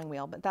drawing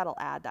wheel, but that'll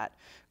add that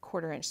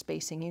 1/4 inch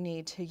spacing you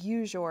need to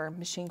use your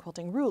machine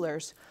quilting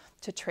rulers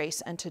to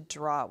trace and to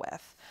draw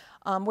with.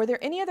 Were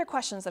there any other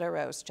questions that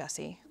arose,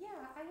 Jessie? Yeah,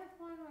 I have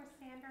one where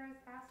Sandra is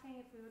asking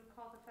if we would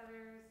call the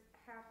feathers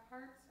half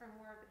hearts or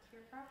more of a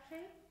teardrop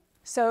shape.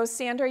 So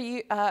Sandra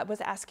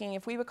was asking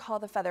if we would call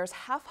the feathers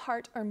half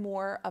heart or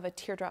more of a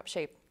teardrop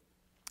shape.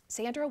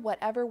 Sandra,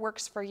 whatever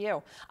works for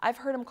you. I've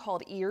heard them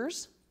called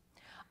ears.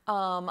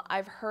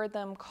 I've heard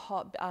them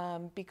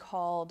be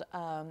called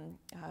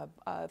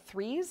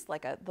threes,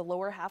 like the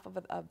lower half of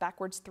a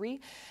backwards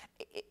 3.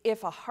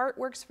 If a heart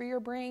works for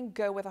your brain,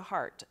 go with a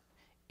heart.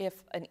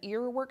 If an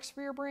ear works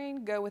for your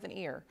brain, go with an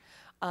ear.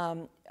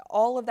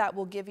 All of that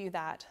will give you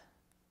that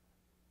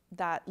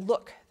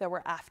look that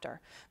we're after.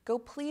 Go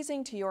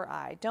pleasing to your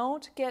eye.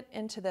 Don't get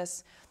into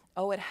this,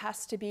 oh, it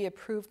has to be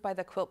approved by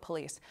the quilt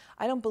police.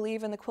 I don't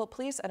believe in the quilt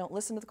police. I don't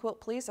listen to the quilt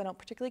police. I don't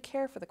particularly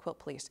care for the quilt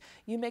police.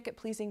 You make it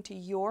pleasing to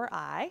your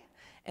eye,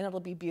 and it'll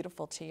be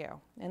beautiful to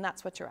you. And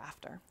that's what you're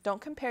after.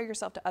 Don't compare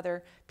yourself to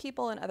other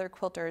people and other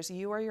quilters.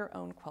 You are your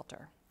own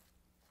quilter.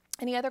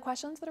 Any other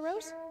questions that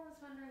arose? Cheryl was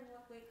wondering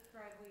what weight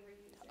thread we were using.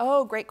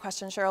 Oh, great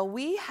question, Cheryl.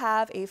 We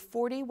have a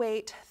 40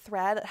 weight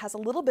thread that has a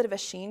little bit of a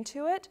sheen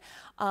to it,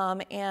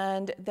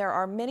 and there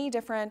are many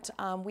different,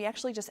 we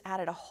actually just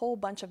added a whole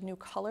bunch of new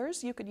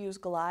colors. You could use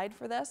glide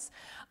for this.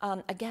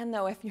 Again,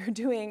 though, if you're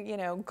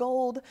doing,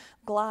 gold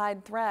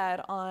glide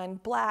thread on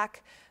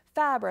black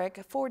fabric,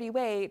 40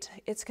 weight,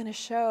 it's going to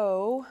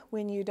show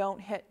when you don't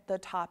hit the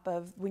top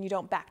of, when you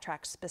don't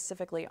backtrack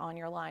specifically on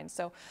your line.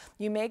 So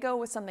you may go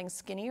with something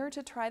skinnier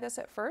to try this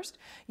at first.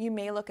 You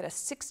may look at a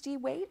 60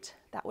 weight.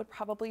 That would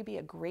probably be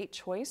a great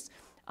choice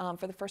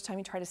for the first time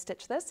you try to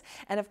stitch this.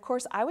 And of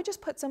course, I would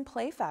just put some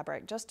play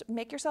fabric. Just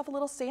make yourself a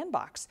little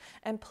sandbox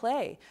and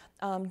play.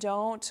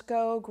 Don't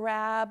go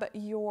grab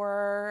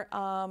your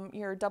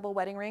double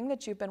wedding ring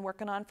that you've been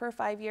working on for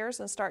 5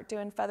 years and start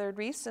doing feathered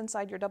wreaths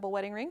inside your double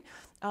wedding ring.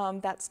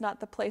 That's not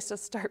the place to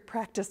start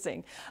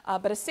practicing.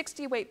 But a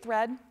 60 weight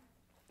thread,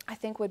 I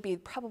think, would be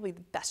probably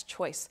the best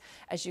choice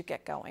as you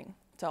get going.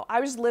 So I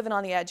was living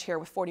on the edge here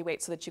with 40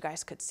 weight so that you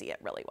guys could see it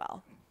really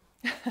well.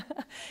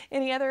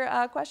 Any other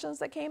questions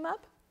that came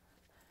up?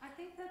 I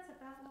think that's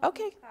about what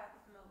we've got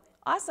at the moment.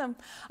 Awesome.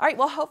 All right,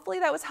 well, hopefully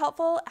that was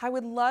helpful. I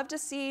would love to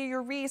see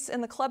your wreaths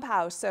in the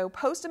Clubhouse, so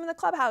post them in the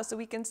Clubhouse so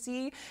we can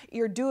see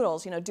your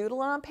doodles.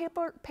 Doodle on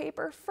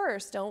paper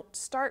first. Don't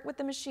start with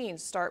the machine,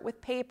 start with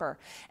paper.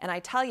 And I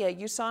tell you,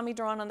 you saw me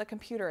drawing on the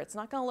computer. It's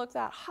not going to look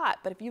that hot,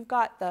 but if you've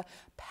got the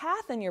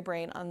path in your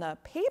brain on the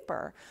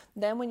paper,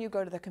 then when you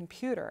go to the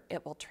computer,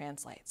 it will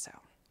translate. So.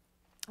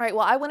 All right,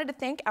 well, I wanted to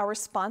thank our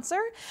sponsor,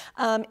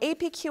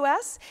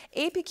 APQS.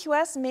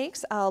 APQS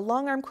makes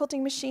long arm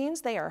quilting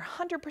machines. They are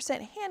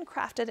 100%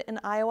 handcrafted in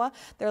Iowa.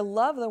 They're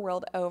loved the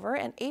world over,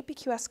 and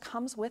APQS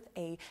comes with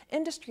a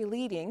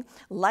industry-leading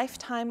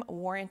lifetime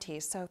warranty.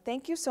 So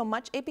thank you so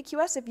much,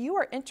 APQS. If you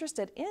are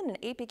interested in an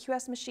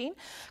APQS machine,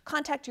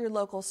 contact your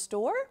local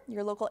store,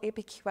 your local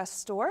APQS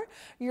store,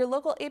 your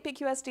local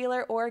APQS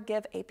dealer, or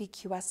give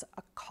APQS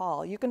a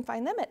call. You can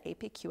find them at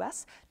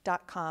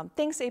apqs.com.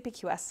 Thanks,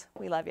 APQS.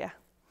 We love you.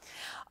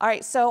 All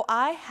right, so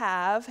I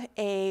have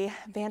a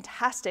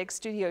fantastic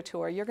studio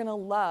tour. You're going to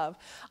love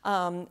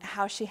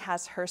how she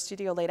has her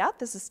studio laid out.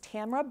 This is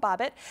Tamara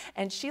Bobbitt,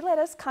 and she let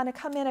us kind of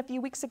come in a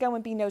few weeks ago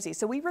and be nosy.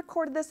 So we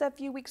recorded this a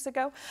few weeks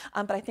ago,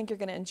 but I think you're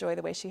going to enjoy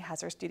the way she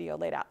has her studio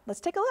laid out. Let's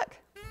take a look.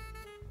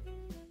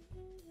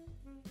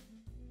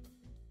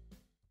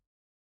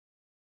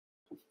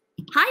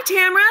 Hi,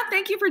 Tamara.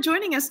 Thank you for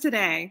joining us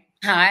today.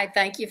 Hi,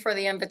 thank you for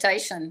the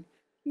invitation.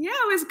 Yeah,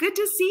 it was good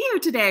to see you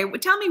today.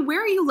 Tell me,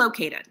 where are you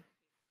located?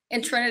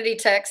 In Trinity,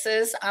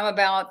 Texas. I'm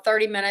about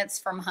 30 minutes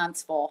from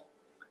Huntsville.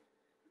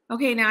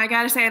 Okay, now I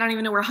got to say, I don't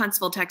even know where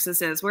Huntsville,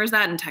 Texas is. Where's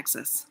that in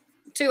Texas?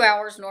 2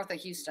 hours north of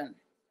Houston.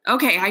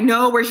 Okay, I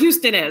know where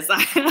Houston is.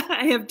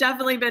 I have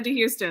definitely been to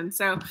Houston.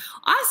 So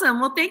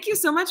awesome. Well, thank you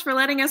so much for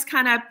letting us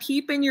kind of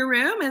peep in your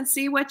room and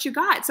see what you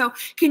got. So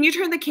can you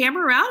turn the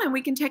camera around and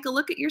we can take a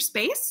look at your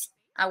space?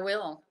 I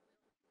will.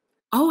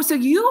 Oh, so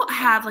you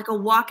have like a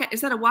walkout.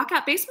 Is that a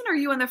walkout basement or are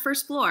you on the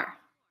first floor?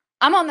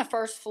 I'm on the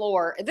first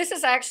floor. This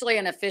is actually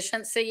an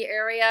efficiency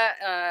area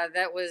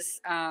that was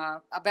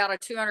about a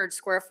 200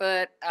 square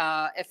foot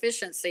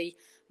efficiency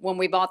when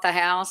we bought the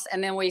house.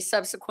 And then we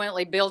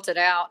subsequently built it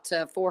out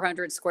to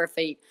 400 square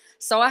feet.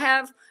 So I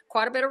have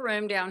quite a bit of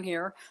room down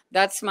here.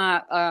 That's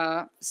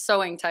my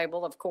sewing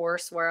table, of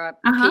course, where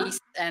I piece.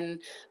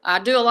 And I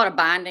do a lot of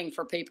binding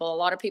for people. A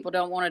lot of people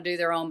don't want to do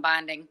their own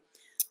binding.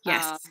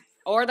 Yes.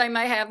 Or they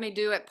may have me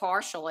do it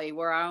partially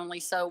where I only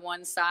sew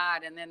one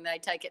side and then they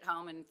take it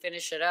home and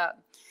finish it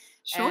up.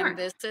 Sure. And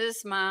this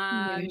is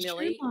my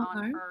Millie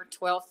on her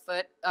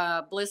 12-foot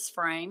bliss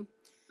frame.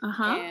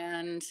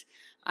 And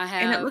I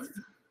have. And it looks,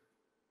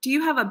 do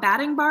you have a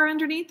batting bar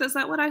underneath? Is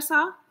that what I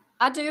saw?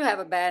 I do have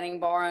a batting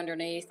bar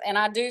underneath, and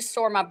I do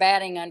store my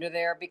batting under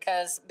there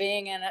because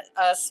being in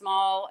a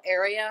small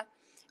area,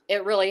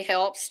 it really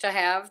helps to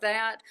have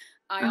that.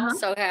 I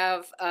also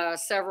have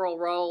several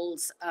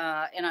rolls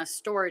in a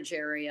storage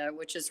area,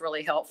 which is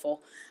really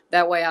helpful.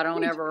 That way I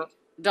don't ever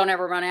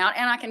run out,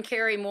 and I can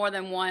carry more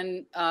than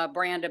one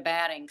brand of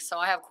batting. So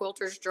I have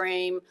Quilter's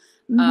Dream,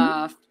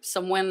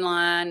 some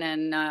Windline,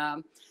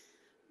 and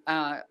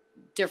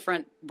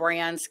different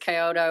brands,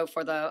 Kyoto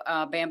for the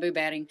bamboo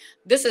batting.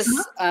 This is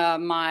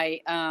my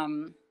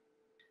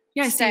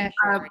stash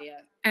area.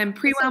 And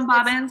pre-wound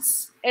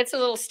bobbins. It's a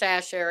little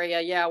stash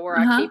area, where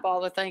I keep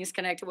all the things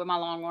connected with my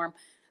long arm.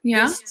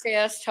 Yeah. This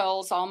chest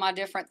holds all my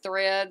different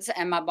threads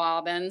and my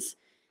bobbins.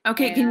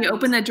 Okay, can you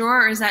open the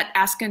drawer, or is that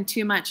asking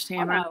too much,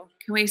 Tamara? Oh, no.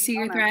 Can we see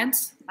your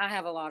threads? I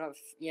have a lot of,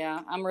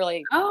 I'm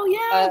really. Oh,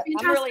 yeah,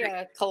 I'm really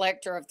a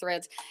collector of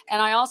threads.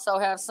 And I also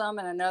have some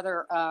in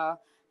another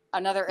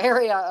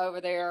area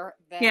over there.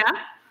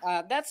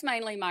 That's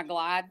mainly my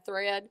glide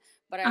thread,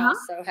 but I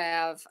also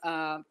have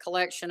a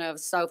collection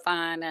of So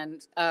Fine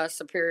and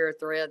Superior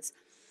threads.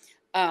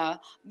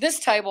 This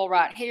table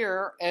right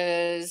here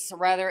is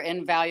rather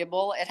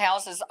invaluable. It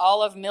houses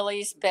all of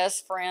Millie's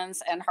best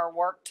friends and her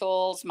work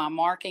tools, my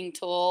marking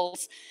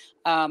tools,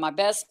 my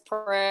best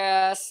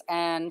press,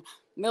 and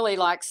Millie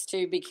likes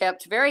to be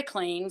kept very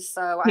clean.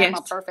 So I have my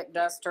perfect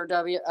duster,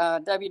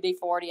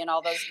 WD-40 and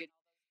all those.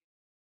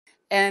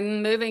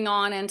 And moving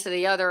on into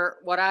the other,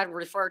 what I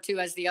refer to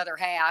as the other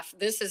half,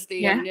 this is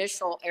the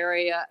initial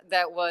area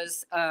that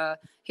was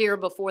here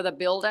before the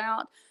build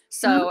out.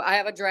 So I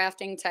have a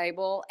drafting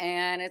table,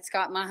 and it's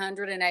got my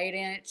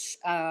 108-inch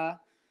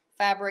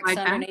fabrics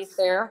underneath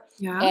there,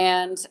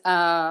 and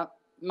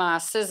my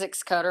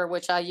Sizzix cutter,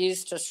 which I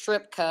use to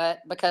strip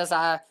cut because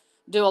I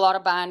do a lot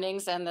of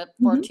bindings, and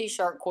for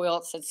t-shirt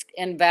quilts, it's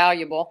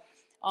invaluable.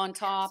 On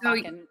top, so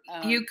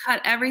you cut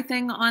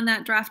everything on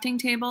that drafting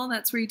table?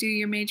 That's where you do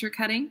your major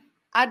cutting?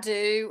 I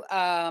do.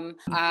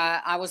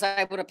 I was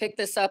able to pick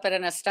this up at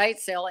an estate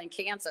sale in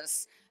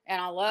Kansas,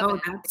 and I love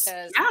it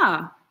because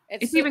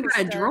it's even got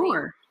a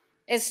drawer.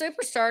 It's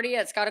super sturdy.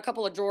 It's got a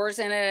couple of drawers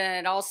in it,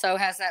 and it also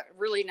has that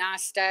really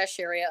nice stash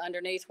area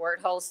underneath where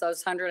it holds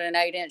those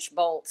 108-inch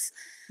bolts.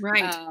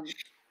 Right.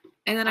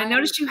 And then I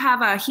noticed you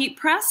have a heat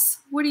press.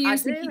 What do you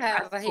use the heat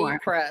press for? I do have a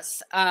heat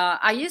press.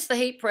 I use the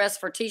heat press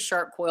for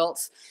t-shirt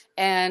quilts,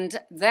 and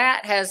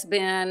that has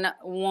been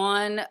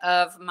one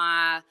of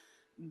my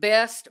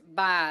best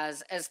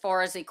buys as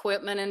far as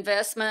equipment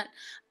investment.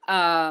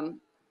 That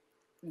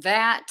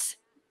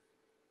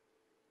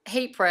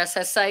heat press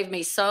has saved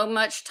me so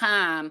much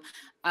time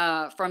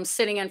from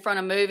sitting in front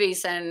of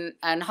movies and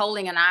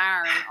holding an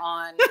iron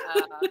on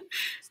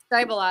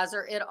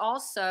stabilizer. It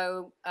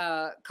also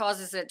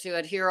causes it to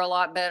adhere a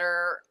lot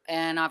better,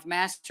 and I've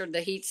mastered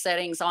the heat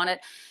settings on it.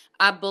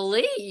 I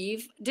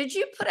believe, did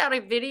you put out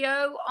a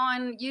video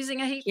on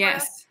using a heat press?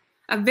 Yes,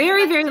 a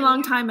very, very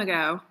long time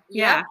ago.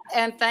 Yeah.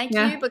 And thank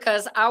you,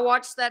 because I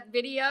watched that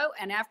video,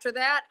 and after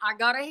that, I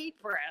got a heat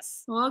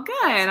press. Well,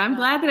 good. I'm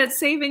glad that it's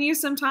saving you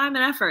some time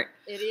and effort.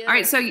 It is. All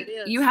right, so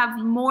you have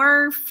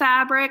more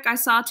fabric I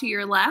saw to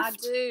your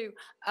left.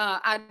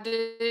 I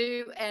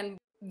do. And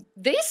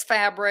these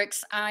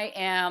fabrics, I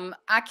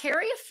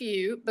carry a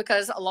few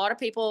because a lot of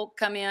people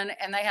come in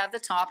and they have the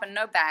top and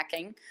no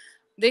backing.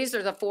 These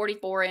are the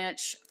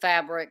 44-inch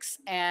fabrics,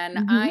 and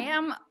I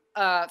am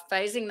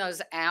phasing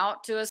those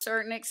out to a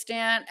certain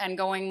extent and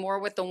going more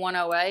with the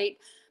 108,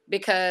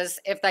 because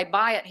if they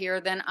buy it here,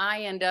 then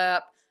I end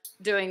up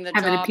doing the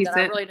job that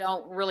I really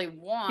don't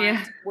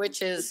want,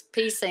 which is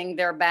piecing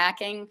their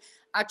backing.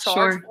 I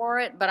charge for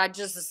it, but I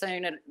just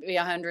assume it be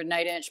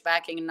 108-inch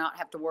backing and not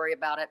have to worry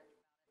about it.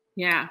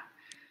 Yeah.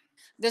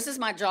 This is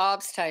my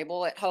jobs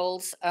table. It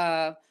holds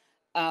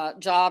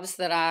jobs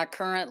that I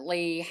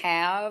currently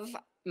have.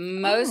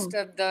 Most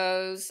of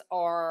those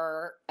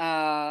are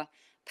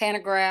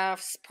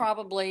pantographs,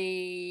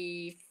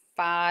 probably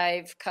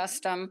 5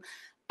 custom,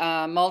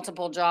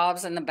 multiple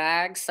jobs in the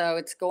bag. So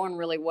it's going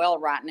really well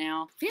right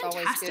now. Fantastic, it's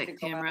always good to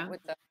go Tamara. with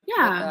the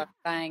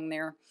thing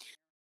there.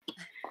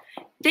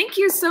 Thank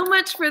you so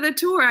much for the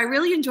tour. I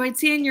really enjoyed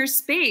seeing your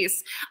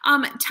space.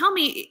 Tell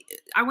me,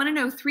 I want to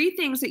know 3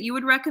 things that you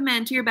would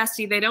recommend to your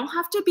bestie. They don't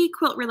have to be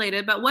quilt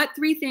related, but what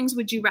 3 things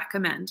would you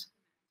recommend?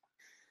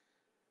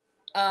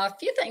 A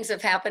few things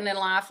have happened in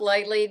life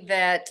lately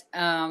that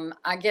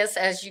I guess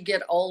as you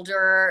get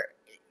older,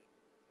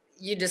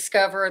 you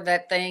discover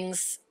that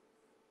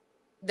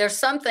there's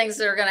some things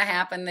that are going to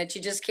happen that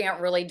you just can't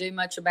really do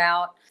much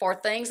about. For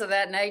things of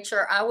that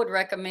nature, I would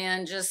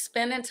recommend just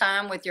spending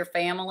time with your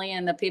family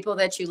and the people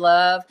that you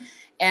love.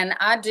 And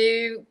I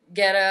do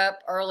get up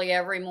early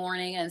every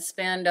morning and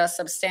spend a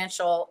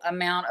substantial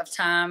amount of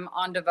time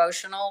on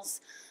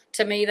devotionals.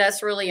 To me,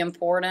 that's really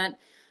important.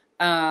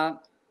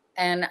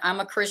 And I'm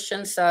a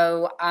Christian,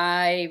 so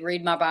I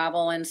read my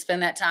Bible and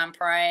spend that time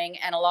praying.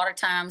 And a lot of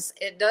times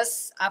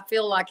I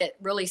feel like it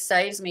really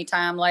saves me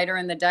time later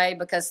in the day,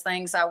 because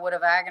things I would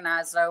have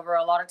agonized over,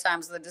 a lot of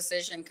times the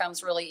decision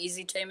comes really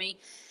easy to me.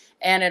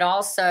 And it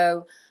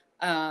also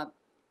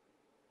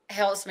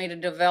helps me to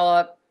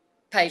develop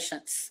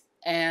patience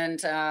and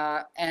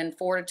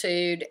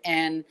fortitude,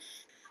 and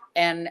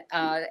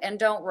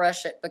don't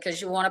rush it,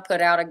 because you want to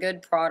put out a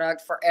good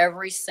product for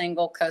every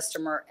single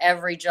customer.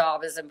 Every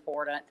job is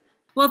important.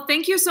 Well,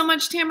 thank you so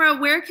much, Tamara.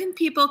 Where can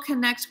people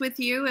connect with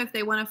you if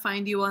they want to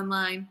find you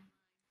online?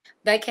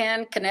 They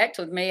can connect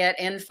with me at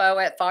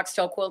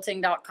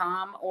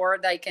info@foxtailquilting.com, or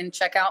they can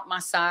check out my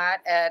site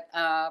at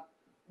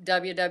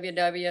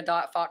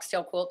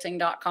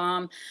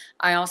www.foxtailquilting.com.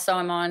 I also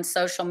am on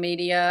social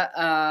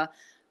media,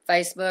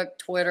 Facebook,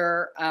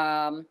 Twitter,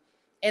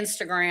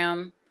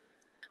 Instagram.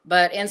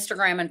 But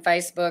Instagram and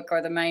Facebook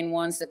are the main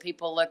ones that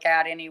people look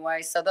at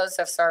anyway. So those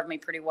have served me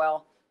pretty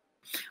well.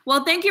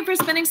 Well, thank you for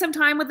spending some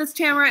time with us,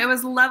 Tamara. It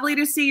was lovely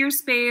to see your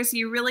space.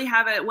 You really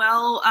have it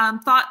well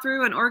thought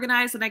through and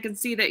organized, and I can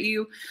see that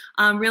you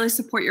really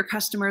support your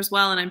customers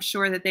well, and I'm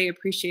sure that they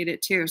appreciate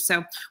it too.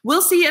 So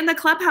we'll see you in the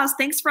Clubhouse.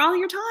 Thanks for all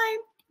your time.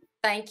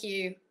 Thank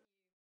you.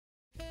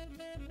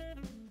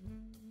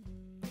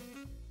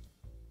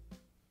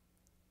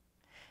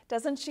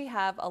 Doesn't she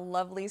have a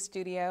lovely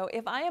studio?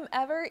 If I am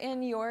ever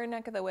in your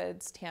neck of the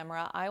woods,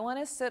 Tamara, I want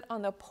to sit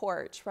on the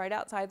porch right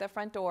outside the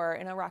front door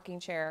in a rocking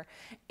chair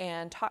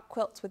and talk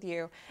quilts with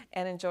you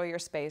and enjoy your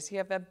space. You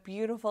have a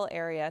beautiful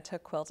area to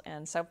quilt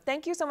in. So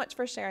thank you so much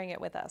for sharing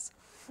it with us.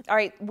 All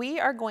right, we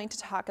are going to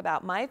talk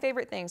about my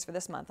favorite things for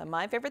this month. And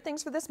my favorite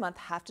things for this month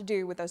have to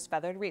do with those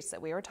feathered wreaths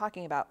that we were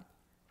talking about.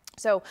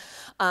 So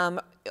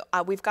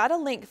we've got a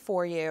link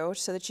for you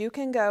so that you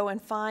can go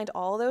and find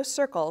all those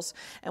circles,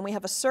 and we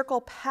have a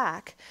circle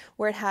pack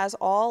where it has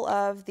all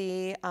of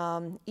the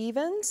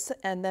evens,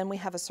 and then we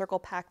have a circle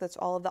pack that's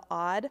all of the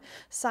odd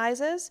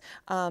sizes.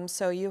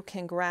 So you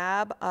can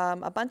grab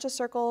a bunch of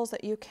circles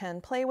that you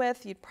can play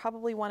with. You'd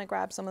probably want to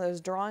grab some of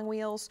those drawing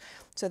wheels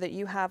so that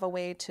you have a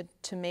way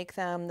to make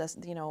them, this,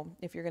 you know,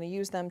 if you're going to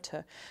use them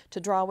to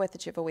draw with,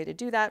 that you have a way to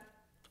do that.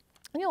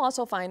 And you'll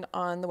also find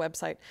on the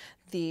website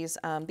these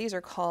are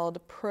called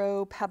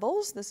Pro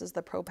Pebbles. This is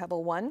the Pro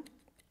Pebble 1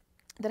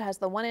 that has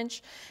the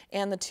 1-inch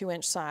and the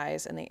 2-inch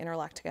size, and they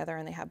interlock together,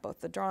 and they have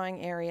both the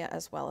drawing area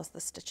as well as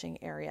the stitching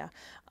area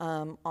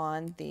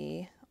on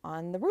the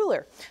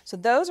ruler. So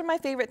those are my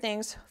favorite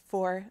things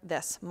for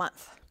this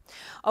month.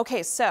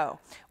 Okay, so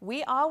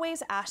we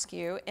always ask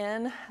you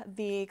in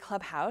the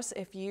Clubhouse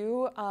if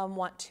you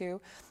want to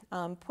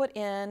put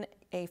in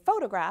a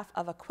photograph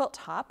of a quilt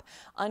top,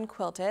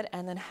 unquilted,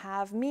 and then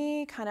have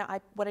me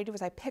what I do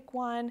is I pick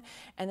one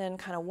and then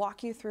kind of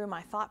walk you through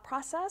my thought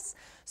process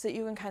so that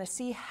you can kind of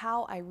see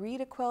how I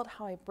read a quilt,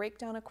 how I break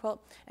down a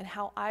quilt, and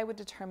how I would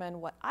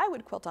determine what I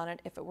would quilt on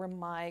it if it were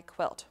my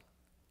quilt.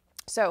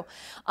 So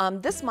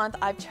this month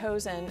I've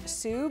chosen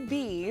Sue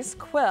B's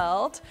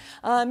quilt.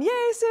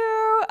 Yay,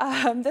 Sue!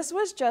 This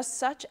was just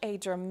such a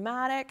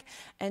dramatic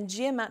and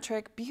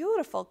geometric,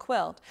 beautiful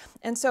quilt.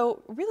 And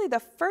so really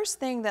the first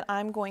thing that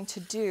I'm going to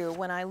do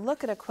when I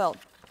look at a quilt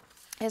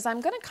is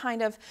I'm going to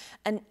kind of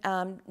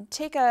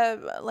take an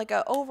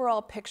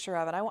overall picture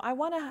of it. I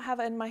want to have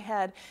in my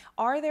head,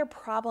 are there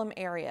problem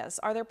areas?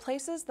 Are there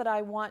places that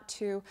I want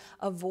to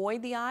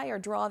avoid the eye or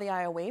draw the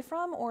eye away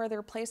from? Or are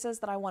there places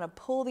that I want to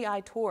pull the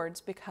eye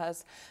towards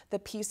because the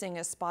piecing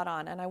is spot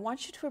on? And I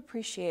want you to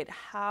appreciate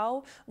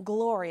how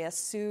glorious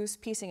Sue's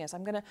piecing is.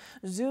 I'm going to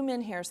zoom in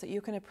here so that you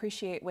can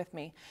appreciate with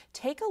me.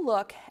 Take a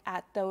look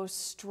at those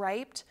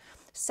striped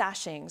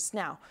sashings.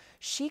 Now,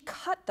 she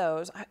cut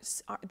those,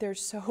 they're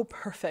so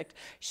perfect.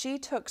 She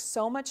took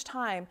so much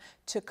time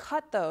to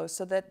cut those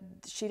so that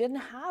she didn't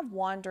have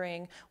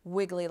wandering,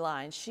 wiggly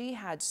lines. She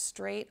had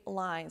straight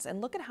lines.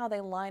 And look at how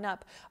they line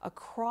up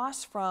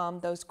across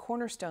from those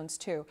cornerstones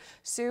too.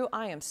 Sue,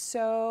 I am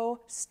so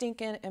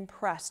stinking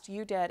impressed.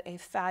 You did a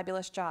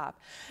fabulous job.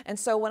 And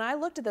so when I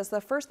looked at this,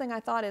 the first thing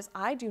I thought is,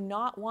 I do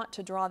not want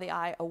to draw the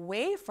eye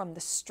away from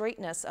the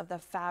straightness of the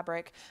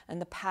fabric and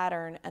the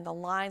pattern and the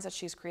lines that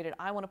she's created.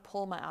 I want to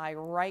pull my eye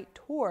right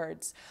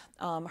towards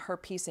her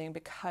piecing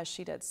because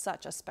she did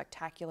such a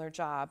spectacular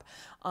job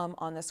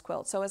on this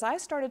quilt. So as I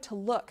started to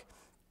look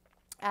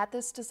at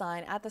this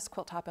design, at this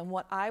quilt top, and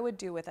what I would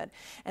do with it,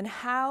 and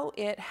how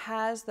it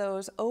has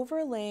those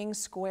overlaying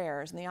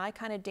squares, and the eye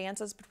kind of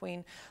dances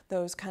between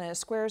those kind of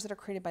squares that are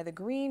created by the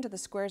green to the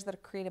squares that are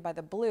created by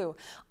the blue.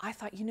 I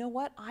thought, you know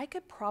what, I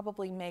could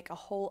probably make a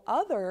whole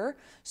other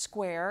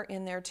square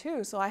in there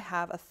too, so I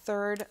have a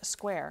third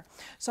square.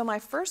 So my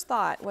first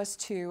thought was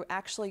to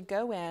actually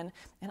go in,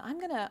 and I'm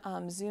gonna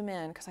zoom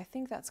in because I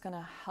think that's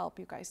gonna help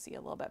you guys see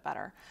a little bit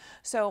better.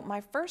 So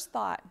my first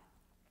thought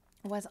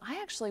was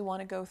I actually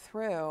want to go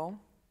through,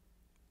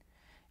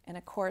 and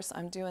of course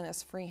I'm doing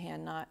this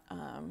freehand, not,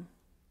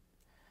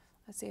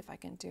 let's see if I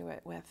can do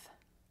it with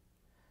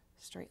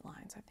straight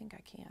lines. I think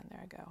I can,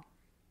 there I go.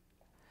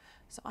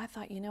 So I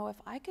thought, you know, if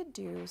I could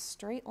do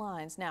straight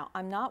lines, now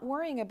I'm not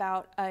worrying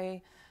about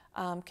a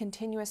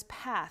continuous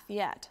path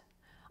yet.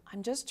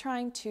 I'm just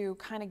trying to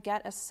kind of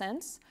get a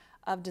sense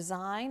of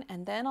design,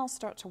 and then I'll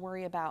start to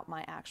worry about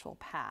my actual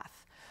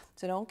path.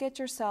 So don't get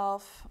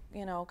yourself,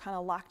 you know, kind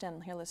of locked in.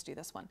 Here, let's do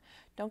this one.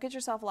 Don't get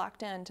yourself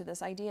locked into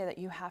this idea that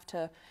you have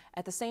to,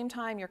 at the same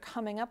time you're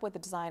coming up with the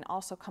design,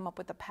 also come up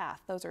with the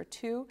path. Those are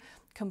two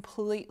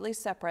completely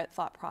separate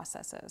thought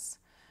processes.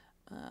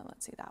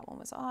 Let's see, that one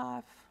was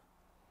off.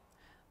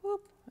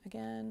 Whoop,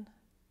 again.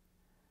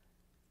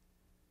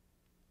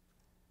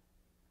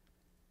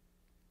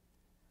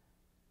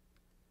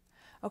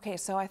 Okay,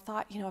 so I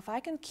thought, you know, if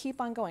I can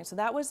keep on going. So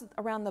that was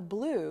around the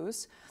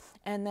blues.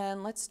 And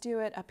then let's do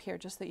it up here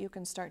just so that you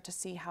can start to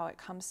see how it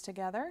comes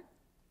together.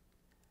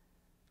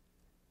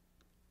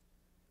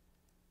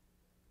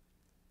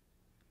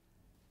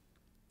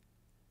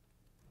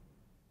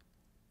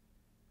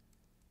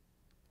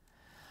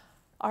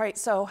 All right,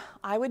 so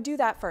I would do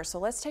that first. So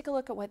let's take a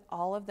look at what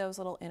all of those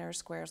little inner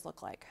squares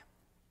look like.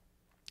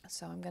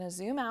 So I'm going to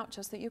zoom out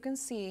just so that you can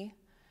see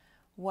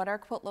what our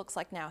quilt looks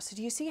like now. So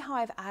do you see how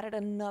I've added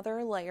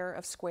another layer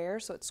of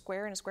squares? So it's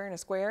square and a square and a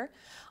square,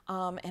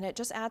 and it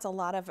just adds a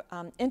lot of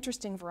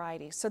interesting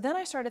variety. So then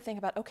I started thinking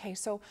about, okay,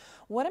 so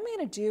what am I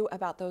going to do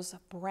about those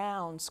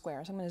brown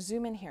squares? I'm going to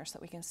zoom in here so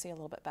that we can see a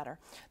little bit better.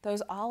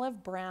 Those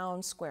olive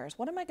brown squares,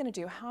 what am I going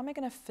to do? How am I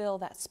going to fill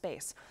that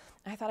space?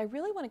 And I thought I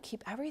really want to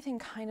keep everything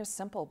kind of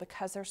simple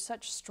because there's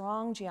such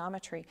strong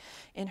geometry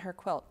in her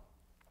quilt.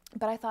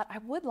 But I thought I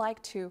would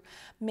like to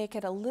make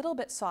it a little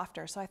bit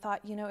softer. So I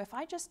thought, you know, if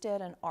I just did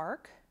an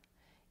arc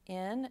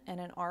in and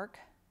an arc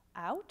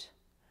out,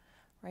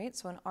 right?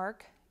 So an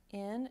arc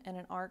in and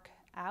an arc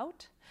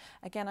out.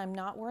 Again, I'm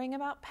not worrying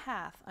about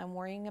path. I'm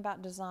worrying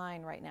about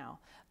design right now.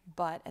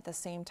 But at the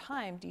same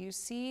time, do you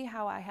see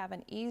how I have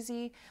an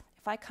easy,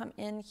 if I come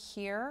in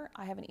here,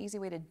 I have an easy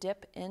way to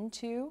dip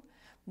into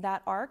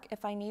that arc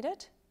if I need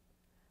it.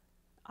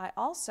 I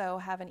also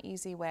have an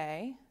easy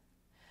way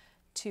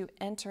to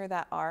enter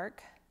that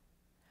arc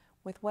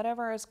with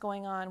whatever is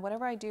going on,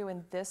 whatever I do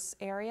in this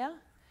area,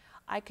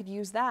 I could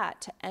use that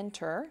to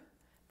enter,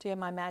 to get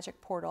my magic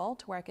portal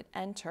to where I could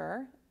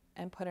enter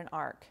and put an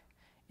arc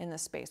in the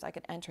space. I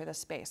could enter the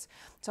space.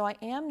 So I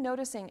am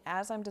noticing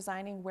as I'm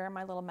designing where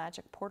my little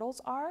magic portals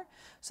are,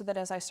 so that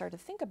as I start to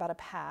think about a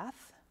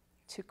path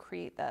to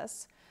create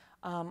this,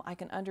 I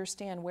can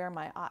understand where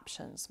my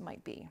options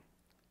might be.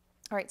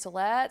 All right, so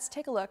let's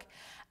take a look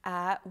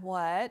at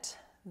what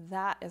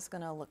that is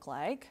going to look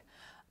like.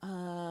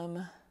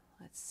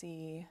 Let's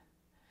see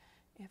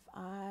if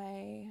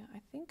I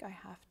think I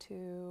have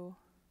to,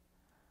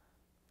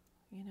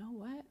 you know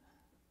what?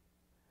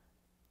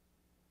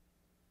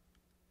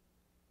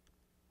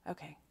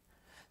 Okay,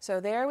 so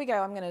there we go.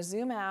 I'm going to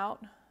zoom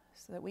out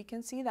so that we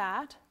can see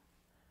that.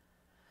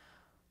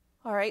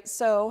 All right,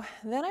 so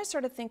then I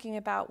started thinking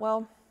about,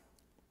 well,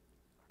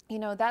 you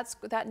know,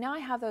 that now I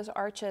have those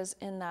arches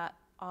in that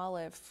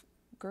olive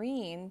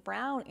green,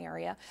 brown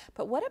area,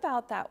 but what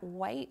about that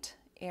white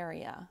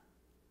area?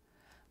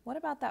 What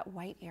about that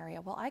white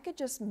area? Well, I could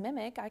just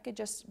mimic, I could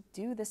just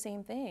do the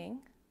same thing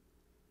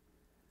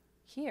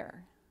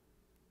here.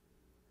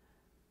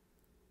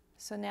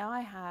 So now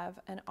I have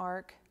an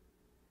arc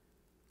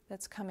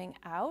that's coming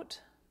out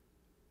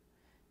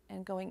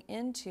and going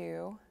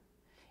into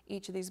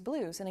each of these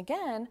blues. And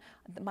again,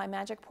 my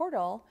magic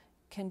portal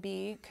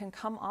can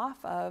come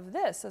off of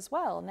this as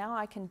well. Now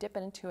I can dip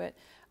into it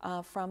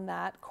from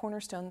that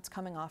cornerstone that's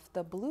coming off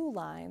the blue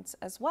lines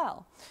as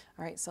well.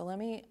 All right, so let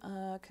me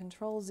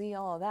Control Z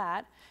all of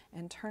that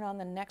and turn on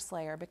the next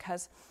layer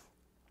because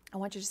I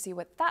want you to see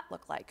what that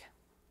looked like.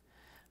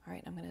 All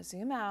right, I'm going to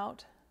zoom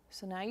out.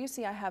 So now you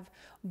see I have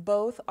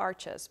both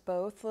arches,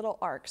 both little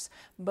arcs,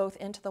 both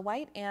into the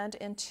white and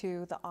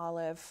into the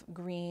olive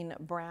green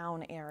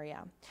brown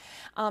area.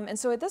 And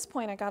so at this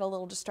point I got a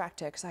little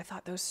distracted because I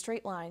thought those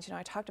straight lines, you know,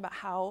 I talked about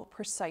how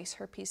precise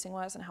her piecing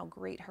was and how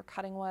great her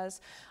cutting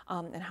was,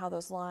 and how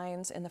those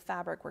lines in the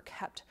fabric were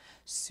kept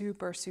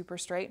super, super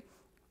straight.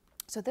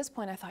 So at this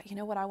point I thought, you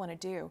know what I want to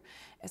do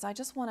is I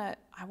want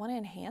to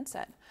enhance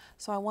it.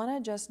 So I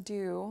want to just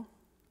do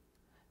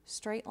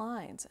straight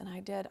lines, and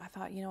I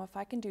thought, you know, if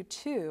I can do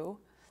two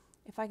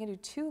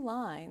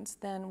lines,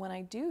 then when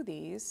I do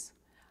these,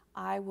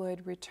 I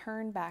would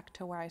return back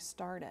to where I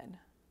started.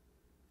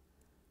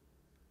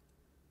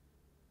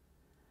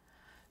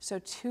 So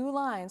 2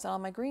 lines on all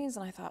my greens,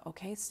 and I thought,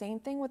 okay, same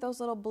thing with those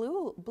little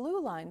blue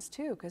lines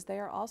too, because they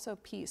are also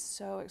pieced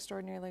so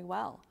extraordinarily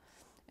well.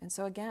 And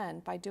so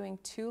again, by doing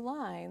 2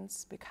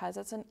 lines, because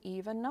it's an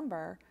even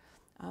number,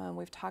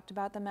 we've talked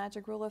about the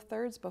magic rule of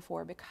thirds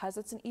before, because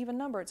it's an even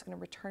number, it's going to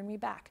return me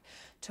back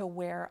to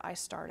where I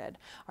started.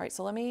 All right,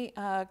 so let me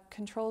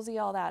Control Z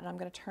all that, and I'm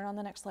going to turn on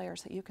the next layer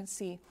so that you can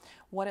see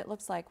what it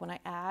looks like when I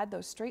add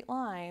those straight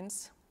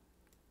lines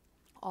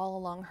all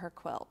along her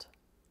quilt.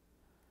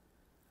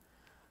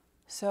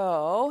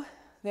 So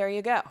there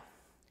you go.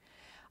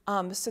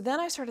 So then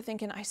I started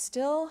thinking, I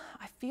feel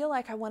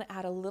like I want to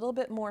add a little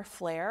bit more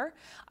flair.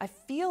 I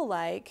feel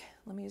like,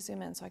 let me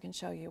zoom in so I can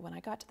show you. When I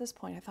got to this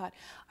point, I thought,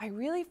 I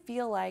really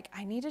feel like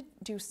I need to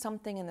do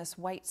something in this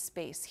white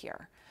space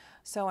here.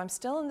 So I'm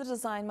still in the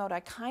design mode.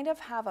 I kind of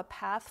have a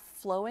path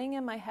flowing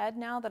in my head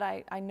now that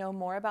I know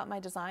more about my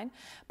design,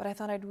 but I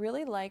thought I'd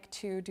really like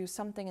to do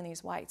something in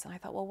these whites. And I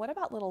thought, well, what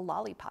about little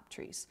lollipop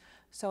trees?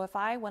 So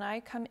when I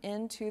come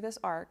into this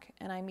arc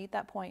and I meet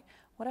that point,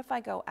 what if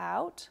I go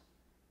out,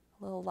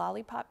 a little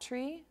lollipop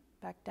tree,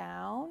 back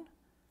down,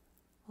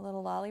 a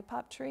little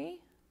lollipop tree,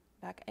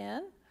 back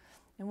in,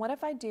 and what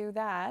if I do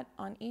that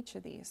on each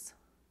of these?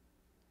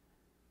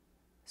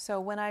 So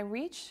when I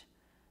reach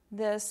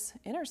this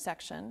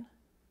intersection,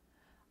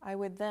 I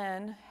would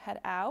then head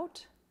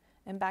out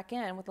and back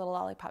in with little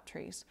lollipop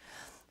trees.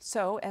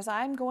 So as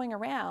I'm going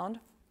around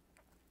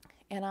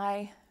and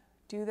I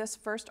do this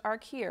first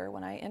arc here,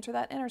 when I enter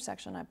that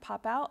intersection, I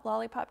pop out,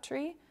 lollipop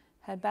tree,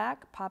 head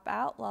back, pop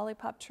out,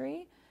 lollipop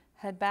tree,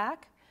 head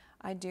back.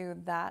 I do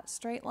that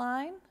straight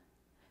line,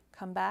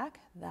 come back,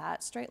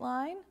 that straight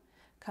line,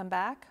 come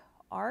back,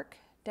 arc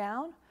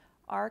down,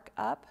 arc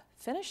up,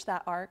 finish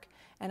that arc,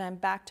 and I'm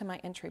back to my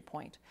entry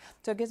point.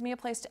 So it gives me a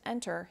place to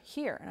enter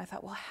here. And I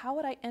thought, well, how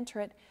would I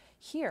enter it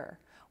here?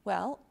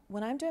 Well,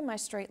 when I'm doing my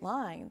straight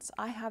lines,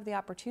 I have the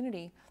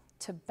opportunity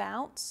to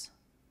bounce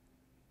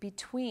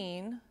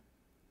between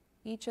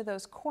each of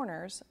those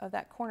corners of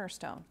that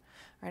cornerstone.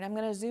 All right, I'm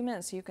going to zoom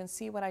in so you can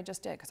see what I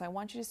just did, because I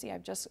want you to see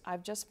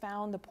I've just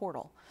found the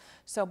portal.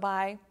 So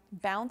by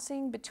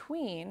bouncing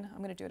between, I'm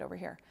going to do it over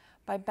here,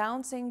 by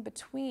bouncing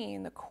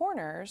between the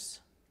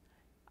corners,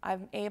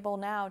 I'm able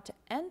now to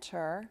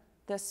enter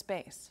this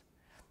space.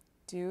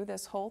 Do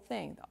this whole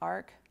thing, the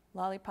arc,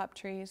 lollipop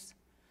trees,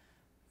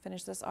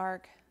 finish this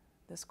arc,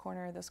 this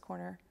corner,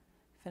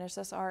 finish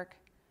this arc,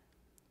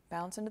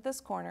 bounce into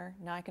this corner.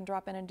 Now I can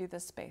drop in and do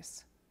this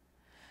space.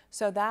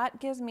 So that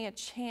gives me a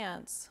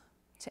chance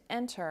to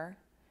enter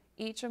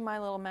each of my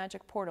little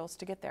magic portals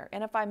to get there.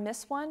 And if I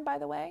miss one, by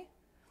the way,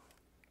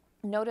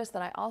 notice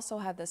that I also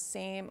have the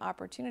same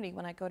opportunity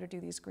when I go to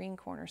do these green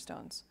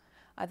cornerstones.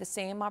 I have the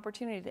same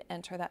opportunity to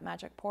enter that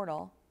magic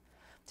portal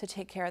to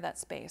take care of that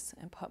space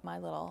and put my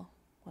little,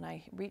 when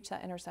I reach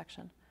that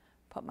intersection,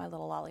 put my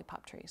little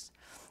lollipop trees.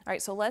 All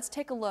right, so let's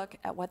take a look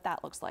at what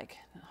that looks like.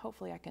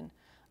 Hopefully I can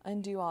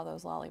undo all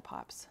those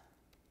lollipops.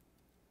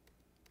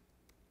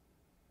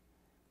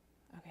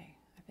 Okay,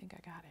 I think I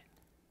got it.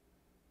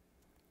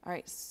 All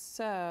right,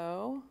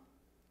 so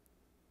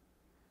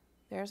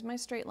there's my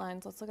straight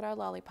lines. Let's look at our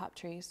lollipop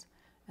trees,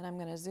 and I'm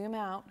going to zoom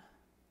out.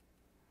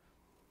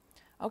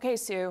 Okay,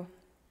 Sue.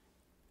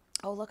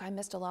 Oh, look, I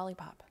missed a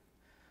lollipop.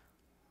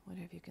 I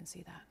wonder if you can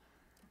see that.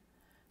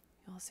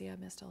 Y'all see I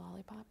missed a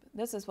lollipop?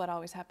 This is what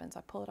always happens.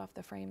 I pull it off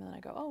the frame, and then I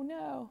go, oh,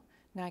 no.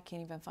 Now I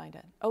can't even find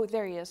it. Oh,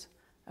 there he is.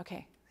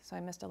 Okay, so I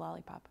missed a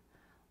lollipop.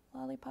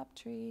 Lollipop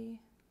tree.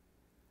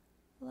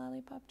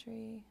 Lollipop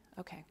tree.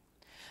 Okay.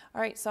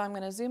 All right, so I'm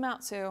going to zoom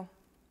out, Sue.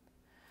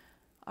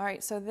 All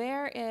right, so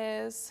there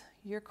is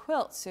your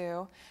quilt,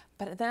 Sue.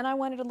 But then I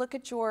wanted to look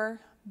at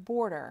your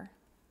border.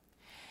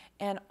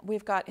 And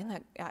we've got,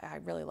 I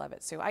really love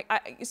it, Sue.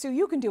 Sue,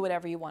 you can do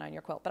whatever you want on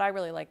your quilt, but I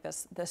really like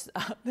this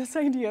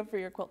idea for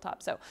your quilt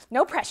top. So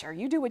no pressure.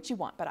 You do what you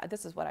want, but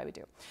this is what I would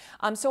do.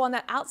 So on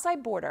that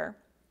outside border,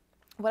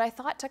 what I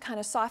thought to kind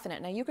of soften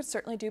it, now you could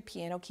certainly do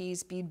piano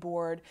keys,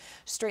 beadboard,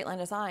 straight line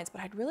designs,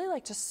 but I'd really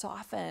like to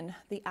soften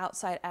the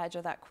outside edge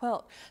of that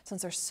quilt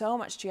since there's so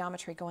much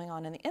geometry going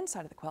on in the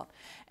inside of the quilt.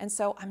 And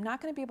so I'm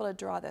not going to be able to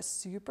draw this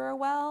super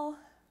well,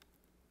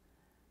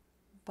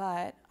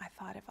 but I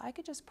thought if I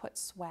could just put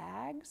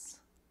swags,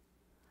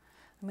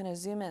 I'm going to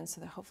zoom in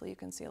so that hopefully you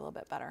can see a little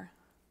bit better.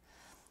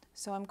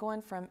 So I'm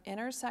going from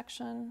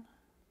intersection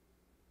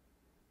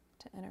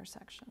to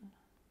intersection.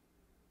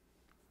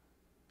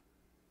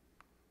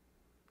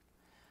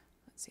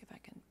 Let's see if I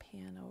can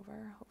pan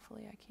over.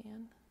 Hopefully I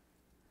can.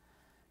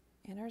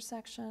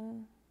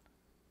 Intersection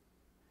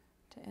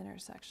to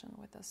intersection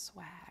with a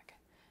swag.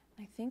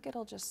 And I think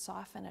it'll just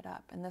soften it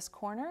up. In this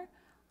corner,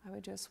 I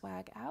would do a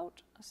swag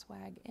out, a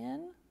swag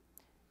in,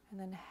 and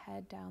then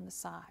head down the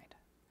side.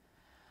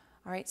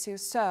 All right, Sue,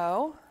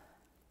 so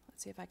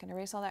let's see if I can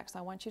erase all that because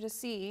I want you to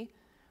see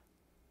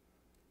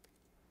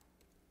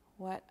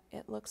what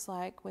it looks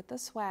like with the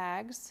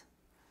swags.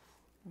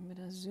 I'm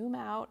going to zoom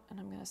out and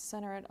I'm going to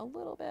center it a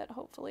little bit,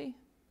 hopefully.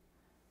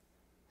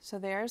 So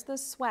there's the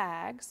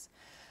swags.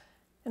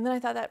 And then I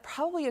thought that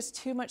probably is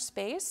too much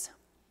space.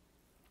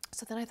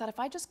 So then I thought if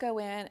I just go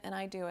in and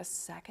I do a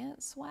second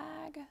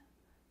swag,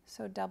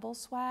 so double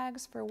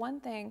swags, for one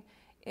thing,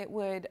 it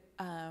would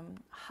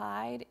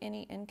hide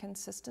any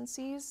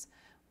inconsistencies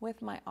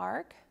with my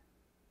arc,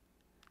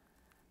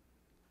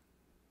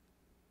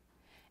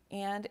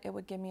 and it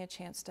would give me a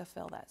chance to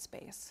fill that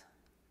space.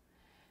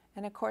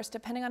 And of course,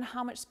 depending on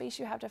how much space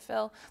you have to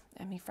fill,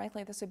 I mean,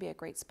 frankly, this would be a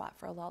great spot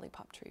for a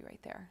lollipop tree right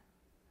there,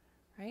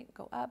 right?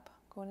 Go up,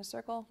 go in a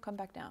circle, come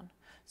back down.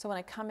 So when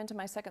I come into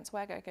my second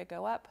swag, I could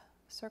go up,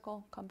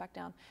 circle, come back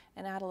down,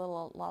 and add a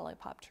little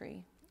lollipop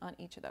tree on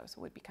each of those. It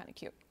would be kind of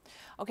cute.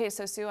 Okay,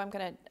 so Sue, I'm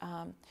gonna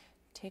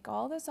take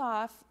all this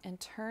off and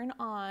turn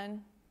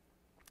on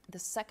the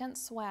second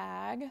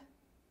swag,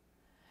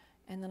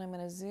 and then I'm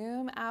gonna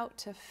zoom out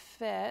to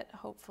fit,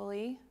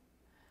 hopefully.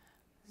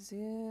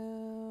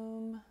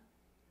 Zoom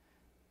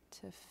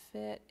to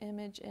fit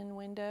image in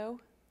window.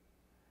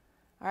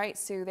 All right,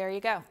 Sue, there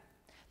you go.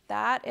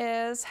 That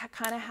is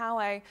kind of how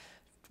I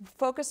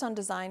focused on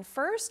design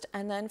first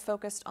and then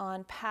focused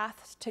on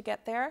paths to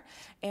get there.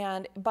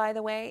 And by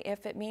the way,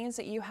 if it means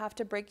that you have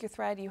to break your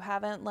thread, you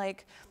haven't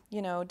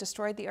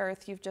destroyed the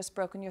earth, you've just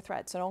broken your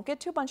thread. So don't get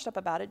too bunched up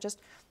about it, just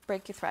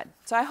break your thread.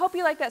 So I hope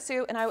you like that,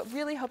 Sue, and I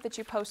really hope that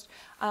you post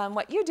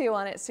what you do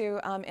on it, Sue,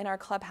 in our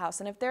Clubhouse.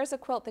 And if there's a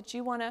quilt that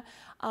you wanna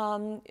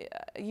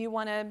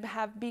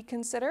have be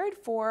considered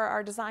for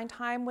our design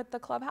time with the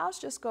Clubhouse,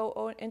 just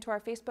go into our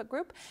Facebook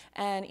group,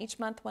 and each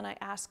month when I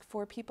ask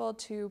for people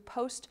to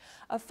post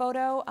a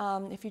photo,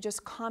 if you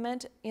just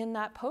comment in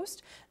that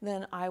post,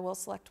 then I will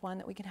select one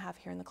that we can have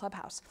here in the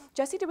Clubhouse.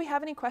 Jesse, do we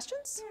have any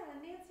questions?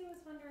 Yeah, Nancy was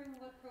wondering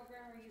what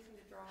program we're using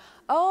to draw.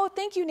 Oh,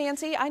 thank you,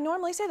 Nancy. I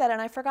normally say that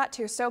and I forgot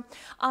to. So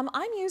I'm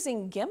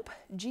using GIMP,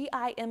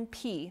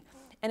 G-I-M-P.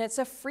 And it's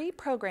a free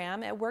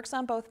program. It works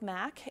on both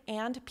Mac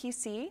and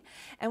PC.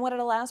 And what it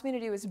allows me to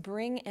do is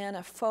bring in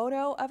a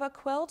photo of a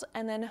quilt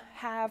and then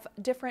have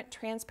different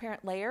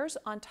transparent layers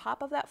on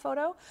top of that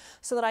photo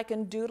so that I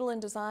can doodle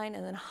and design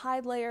and then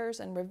hide layers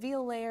and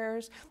reveal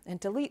layers and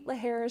delete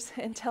layers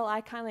until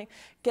I kind of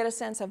get a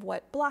sense of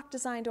what block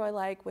design do I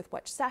like, with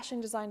what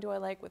sashing design do I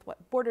like, with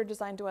what border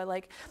design do I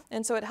like.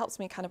 And so it helps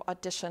me kind of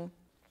audition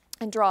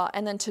and draw.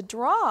 And then to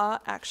draw,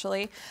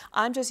 actually,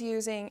 I'm just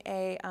using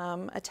a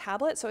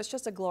tablet, so it's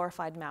just a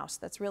glorified mouse.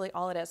 That's really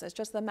all it is. It's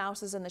just the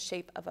mouse is in the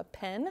shape of a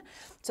pen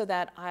so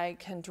that I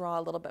can draw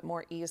a little bit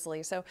more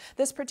easily. So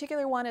this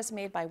particular one is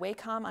made by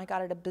Wacom. I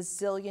got it a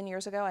bazillion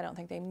years ago. I don't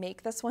think they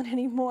make this one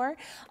anymore.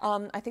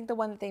 I think the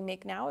one that they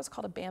make now is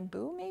called a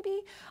Bamboo,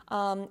 maybe.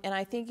 And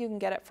I think you can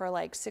get it for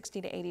like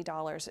 $60 to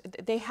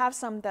 $80. They have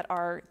some that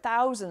are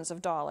thousands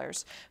of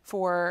dollars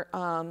for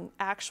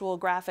actual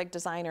graphic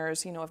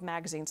designers, of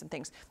magazines and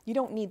things. You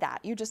don't need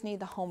that. You just need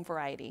the home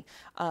variety.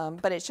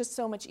 But it's just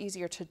so much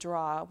easier to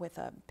draw with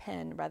a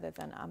pen rather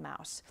than a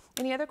mouse.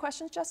 Any other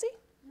questions, Jessie?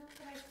 Not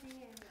that I see any.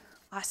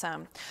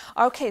 Awesome.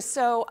 Okay,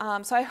 so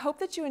so I hope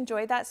that you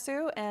enjoyed that,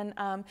 Sue, and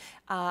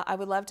I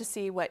would love to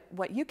see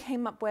what you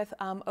came up with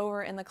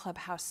over in the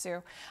Clubhouse,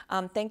 Sue.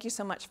 Thank you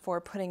so much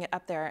for putting it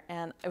up there,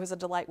 and it was a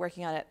delight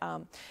working on it.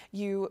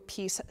 You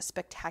piece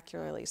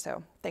spectacularly,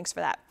 so thanks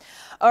for that.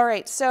 All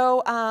right,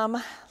 so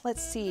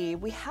let's see.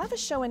 We have a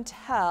show and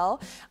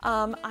tell.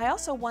 I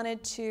also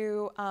wanted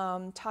to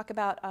talk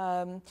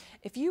about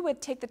if you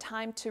would take the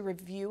time to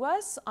review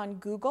us on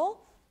Google.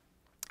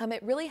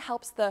 It really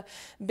helps the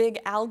big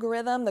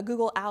algorithm, the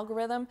Google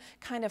algorithm,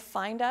 kind of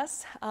find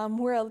us.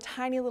 We're a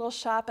tiny little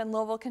shop in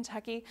Louisville,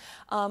 Kentucky,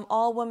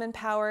 all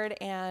woman-powered,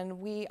 and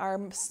we are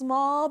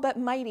small but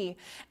mighty.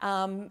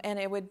 And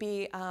it would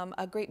be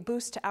a great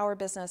boost to our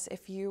business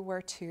if you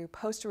were to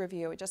post a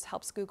review. It just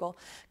helps Google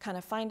kind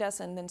of find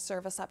us and then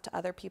serve us up to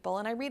other people.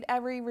 And I read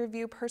every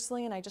review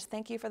personally, and I just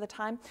thank you for the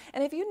time.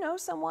 And if you know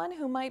someone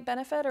who might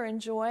benefit or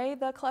enjoy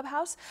the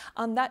Clubhouse,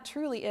 that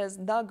truly is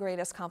the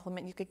greatest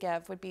compliment you could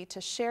give, would be to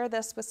share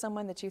this with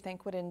someone that you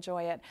think would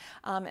enjoy it.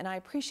 And I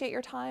appreciate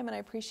your time, and I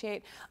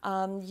appreciate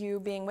you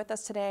being with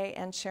us today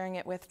and sharing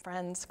it with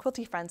friends,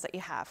 quilty friends that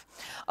you have.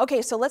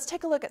 Okay, so let's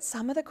take a look at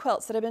some of the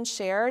quilts that have been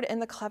shared in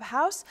the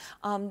Clubhouse.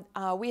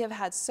 We have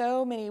had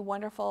so many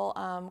wonderful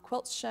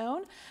quilts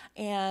shown,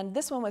 and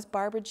this one was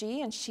Barbara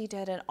G, and she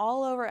did an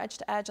all over edge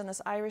to edge on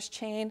this Irish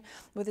chain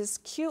with this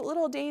cute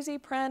little daisy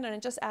print, and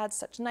it just adds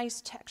such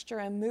nice texture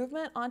and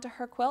movement onto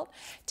her quilt.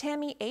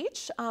 Tammy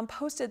H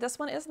posted this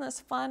one. Isn't this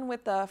fun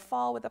with the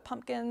fall with the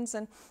pumpkins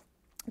and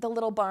the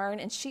little barn?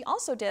 And she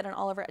also did an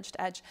all over edge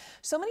to edge.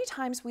 So many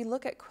times we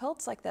look at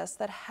quilts like this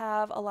that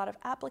have a lot of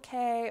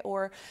applique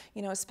or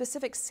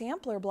specific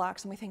sampler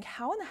blocks, and we think,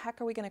 how in the heck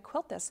are we going to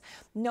quilt this?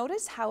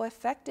 Notice how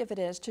effective it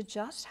is to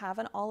just have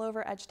an all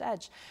over edge to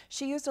edge.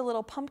 She used a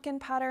little pumpkin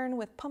pattern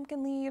with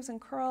pumpkin leaves and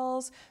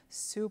curls.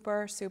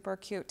 Super, super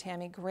cute,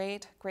 Tammy.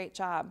 Great, great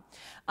job.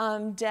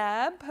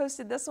 Deb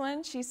posted this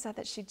one. She said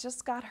that she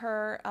just got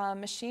her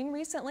machine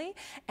recently,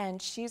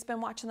 and she's been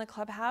watching the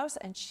Clubhouse,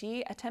 and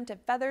she attempted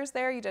feathers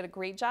there. there. You did a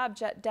great job,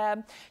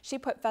 Deb. She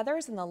put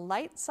feathers in the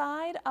light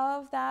side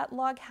of that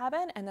log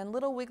cabin and then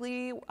little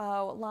wiggly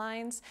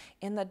lines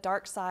in the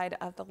dark side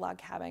of the log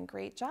cabin.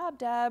 Great job,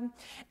 Deb.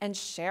 And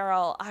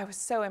Cheryl, I was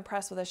so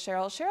impressed with this,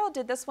 Cheryl. Cheryl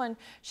did this one.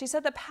 She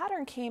said the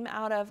pattern came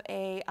out of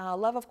a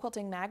Love of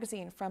Quilting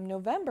magazine from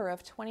November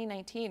of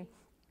 2019.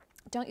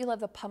 Don't you love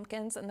the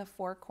pumpkins in the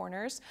four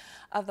corners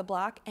of the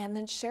block? And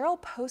then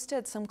Cheryl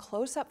posted some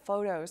close-up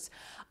photos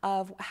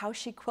of how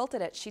she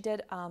quilted it. She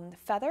did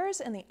feathers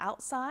in the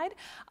outside.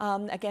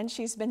 Again,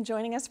 she's been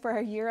joining us for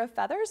a year of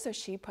feathers, so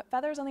she put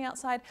feathers on the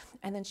outside,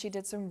 and then she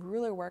did some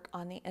ruler work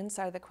on the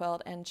inside of the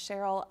quilt. And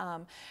Cheryl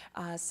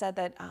said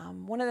that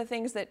one of the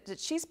things that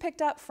she's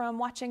picked up from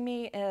watching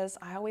me is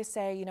I always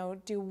say, you know,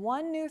 do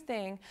one new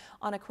thing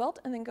on a quilt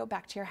and then go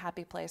back to your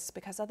happy place,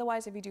 because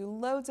otherwise if you do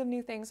loads of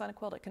new things on a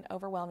quilt, it can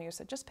overwhelm you.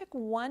 So just pick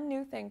one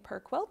new thing per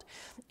quilt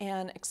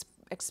and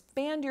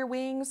expand your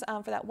wings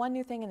for that one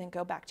new thing and then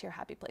go back to your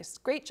happy place.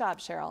 Great job,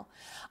 Cheryl.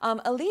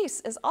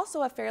 Elise is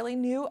also a fairly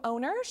new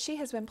owner. She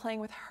has been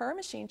playing with her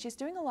machine. She's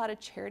doing a lot of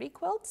charity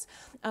quilts,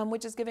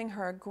 which is giving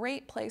her a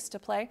great place to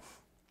play.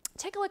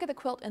 Take a look at the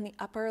quilt in the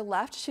upper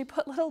left. She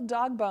put little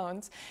dog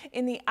bones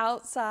in the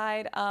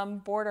outside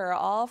border,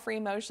 all free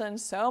motion,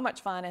 so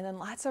much fun, and then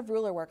lots of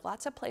ruler work,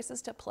 lots of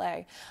places to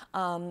play.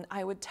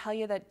 I would tell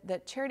you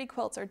that charity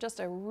quilts are just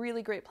a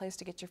really great place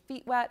to get your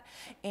feet wet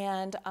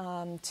and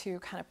to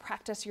kind of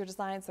practice your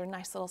designs. They're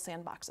nice little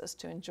sandboxes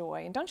to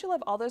enjoy. And don't you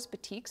love all those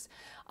batiks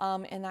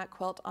in that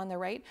quilt on the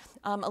right?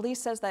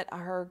 Elise says that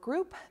her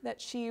group that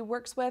she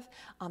works with,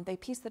 they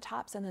piece the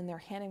tops and then they're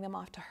handing them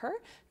off to her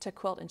to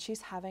quilt, and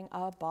she's having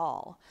a ball.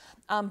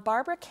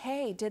 Barbara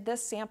Kay did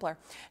this sampler.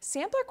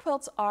 Sampler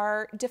quilts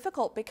are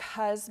difficult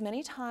because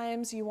many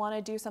times you want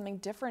to do something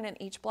different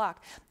in each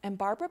block, and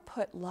Barbara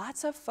put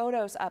lots of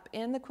photos up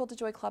in the Quilted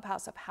Joy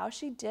Clubhouse of how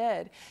she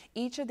did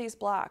each of these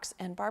blocks.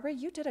 And Barbara,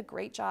 you did a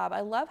great job. I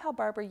love how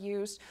Barbara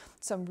used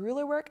some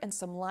ruler work and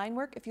some line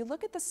work. If you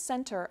look at the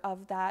center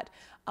of that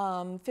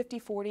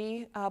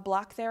 50-40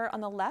 block there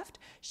on the left,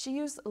 she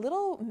used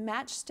little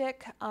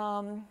matchstick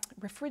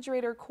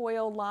refrigerator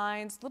coil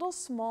lines, little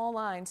small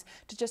lines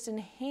to just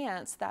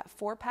enhance that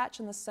four patch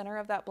in the center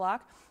of that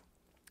block,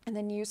 and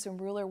then use some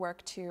ruler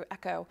work to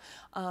echo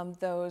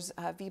those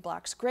V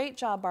blocks. Great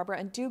job, Barbara,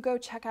 and do go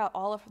check out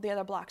all of the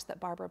other blocks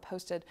that Barbara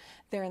posted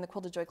there in the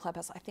Quilted Joy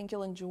Clubhouse. I think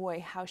you'll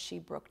enjoy how she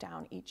broke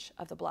down each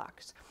of the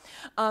blocks.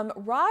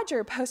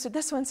 Roger posted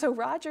this one. So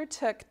Roger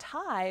took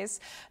ties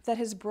that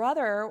his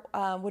brother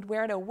would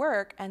wear to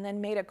work and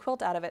then made a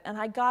quilt out of it. And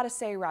I gotta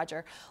say,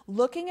 Roger,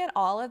 looking at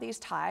all of these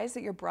ties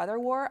that your brother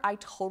wore, I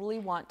totally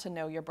want to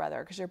know your brother,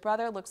 because your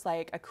brother looks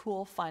like a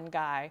cool, fun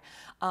guy.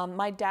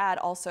 My dad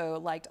also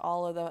liked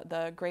all of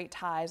the great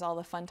ties, all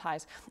the fun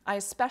ties. I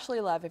especially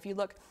love, if you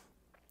look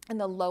in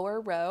the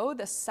lower row,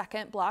 the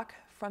second block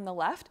from the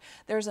left,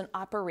 there's an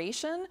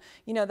operation,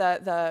 you know,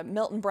 the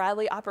Milton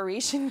Bradley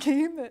operation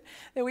game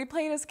that we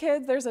played as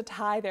kids. There's a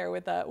tie there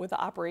with the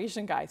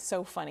operation guy.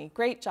 So funny.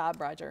 Great job,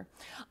 Roger.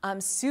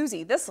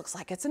 Susie, this looks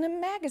like it's in a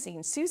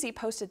magazine. Susie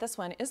posted this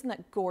one. Isn't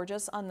that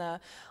gorgeous on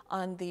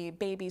the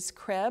baby's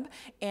crib?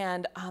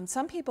 And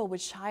some people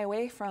would shy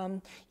away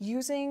from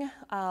using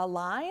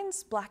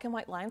lines, black and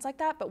white lines like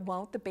that, but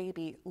won't the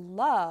baby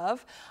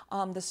love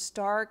the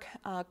stark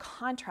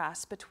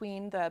contrast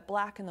between the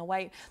black and the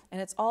white? And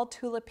it's all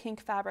tulip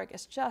pink fabric.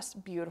 Is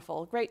just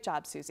beautiful. Great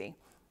job, Susie.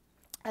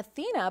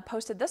 Athena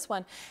posted this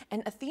one,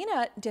 and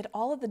Athena did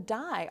all of the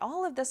dye,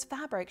 all of this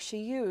fabric she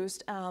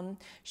used,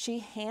 she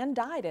hand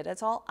dyed it.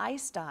 It's all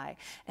ice dye.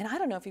 And I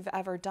don't know if you've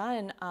ever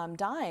done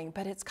dyeing,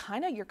 but it's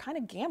you're kind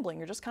of gambling.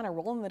 You're just kind of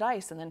rolling the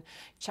dice and then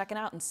checking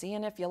out and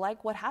seeing if you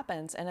like what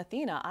happens. And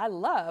Athena, I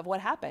love what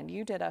happened.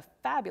 You did a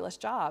fabulous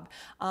job.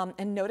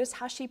 And notice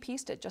how she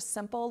pieced it, just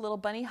simple little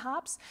bunny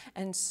hops,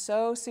 and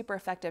so super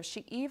effective.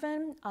 She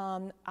even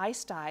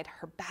ice dyed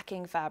her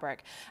backing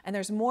fabric. And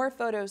there's more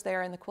photos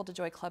there in the Quilted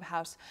Joy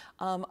Clubhouse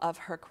of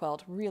her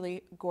quilt.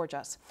 Really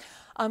gorgeous.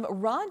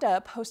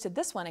 Rhonda posted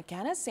this one,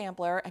 again a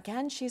sampler.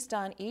 Again, she's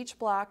done each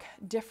block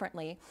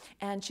differently,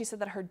 and she said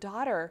that her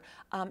daughter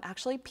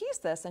actually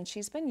pieced this, and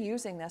she's been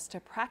using this to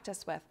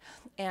practice with.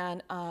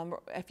 And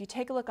if you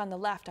take a look on the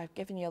left, I've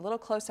given you a little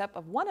close-up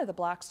of one of the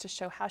blocks to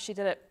show how she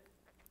did it.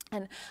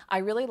 And I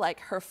really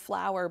like her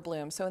flower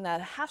bloom. So in that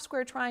half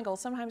square triangle,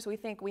 sometimes we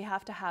think we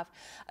have to have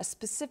a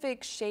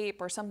specific shape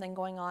or something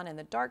going on in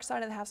the dark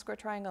side of the half square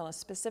triangle, and a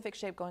specific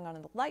shape going on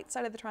in the light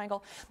side of the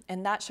triangle.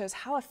 And that shows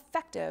how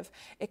effective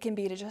it can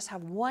be to just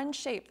have one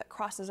shape that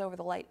crosses over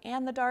the light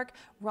and the dark.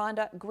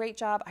 Rhonda, great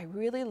job. I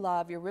really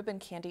love your ribbon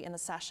candy in the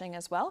sashing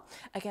as well.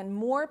 Again,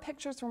 more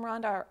pictures from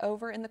Rhonda are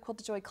over in the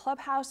Quilted Joy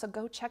Clubhouse, so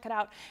go check it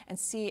out and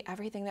see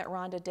everything that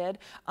Rhonda did.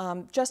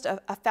 Just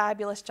a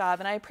fabulous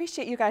job. And I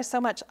appreciate you guys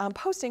so much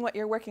posting what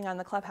you're working on in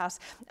the Clubhouse.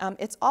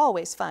 It's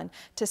always fun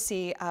to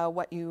see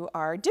what you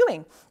are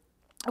doing.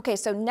 Okay,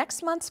 so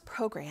next month's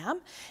program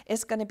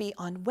is going to be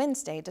on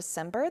Wednesday,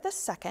 December the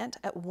 2nd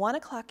at 1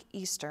 o'clock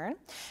Eastern,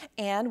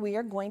 and we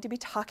are going to be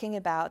talking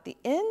about the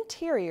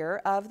interior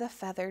of the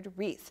feathered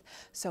wreath.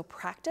 So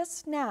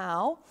practice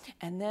now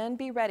and then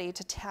be ready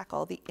to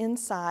tackle the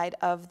inside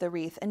of the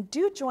wreath. And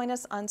do join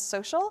us on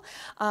social.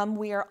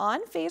 We are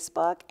on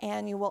Facebook,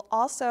 and you will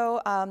also,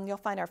 you'll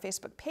find our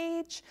Facebook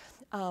page,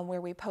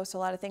 where we post a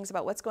lot of things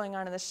about what's going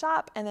on in the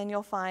shop, and then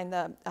you'll find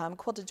the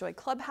Quilted Joy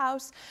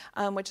Clubhouse,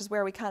 which is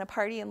where we kind of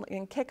party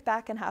and kick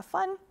back and have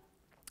fun.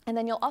 And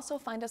then you'll also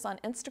find us on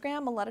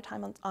Instagram. A lot of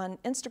time on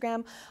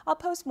Instagram, I'll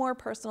post more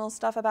personal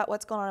stuff about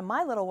what's going on in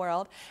my little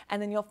world.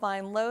 And then you'll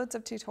find loads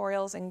of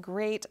tutorials and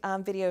great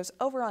videos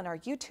over on our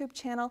YouTube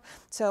channel.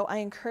 So I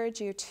encourage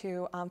you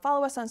to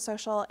follow us on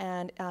social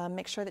and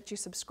make sure that you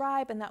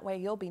subscribe, and that way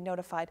you'll be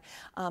notified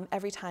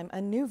every time a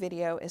new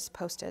video is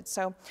posted.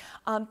 So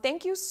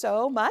thank you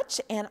so much,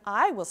 and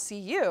I will see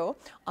you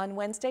on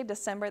Wednesday,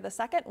 December the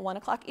 2nd, 1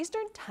 o'clock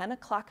Eastern, 10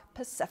 o'clock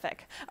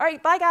Pacific. All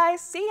right, bye guys,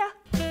 see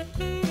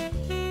ya.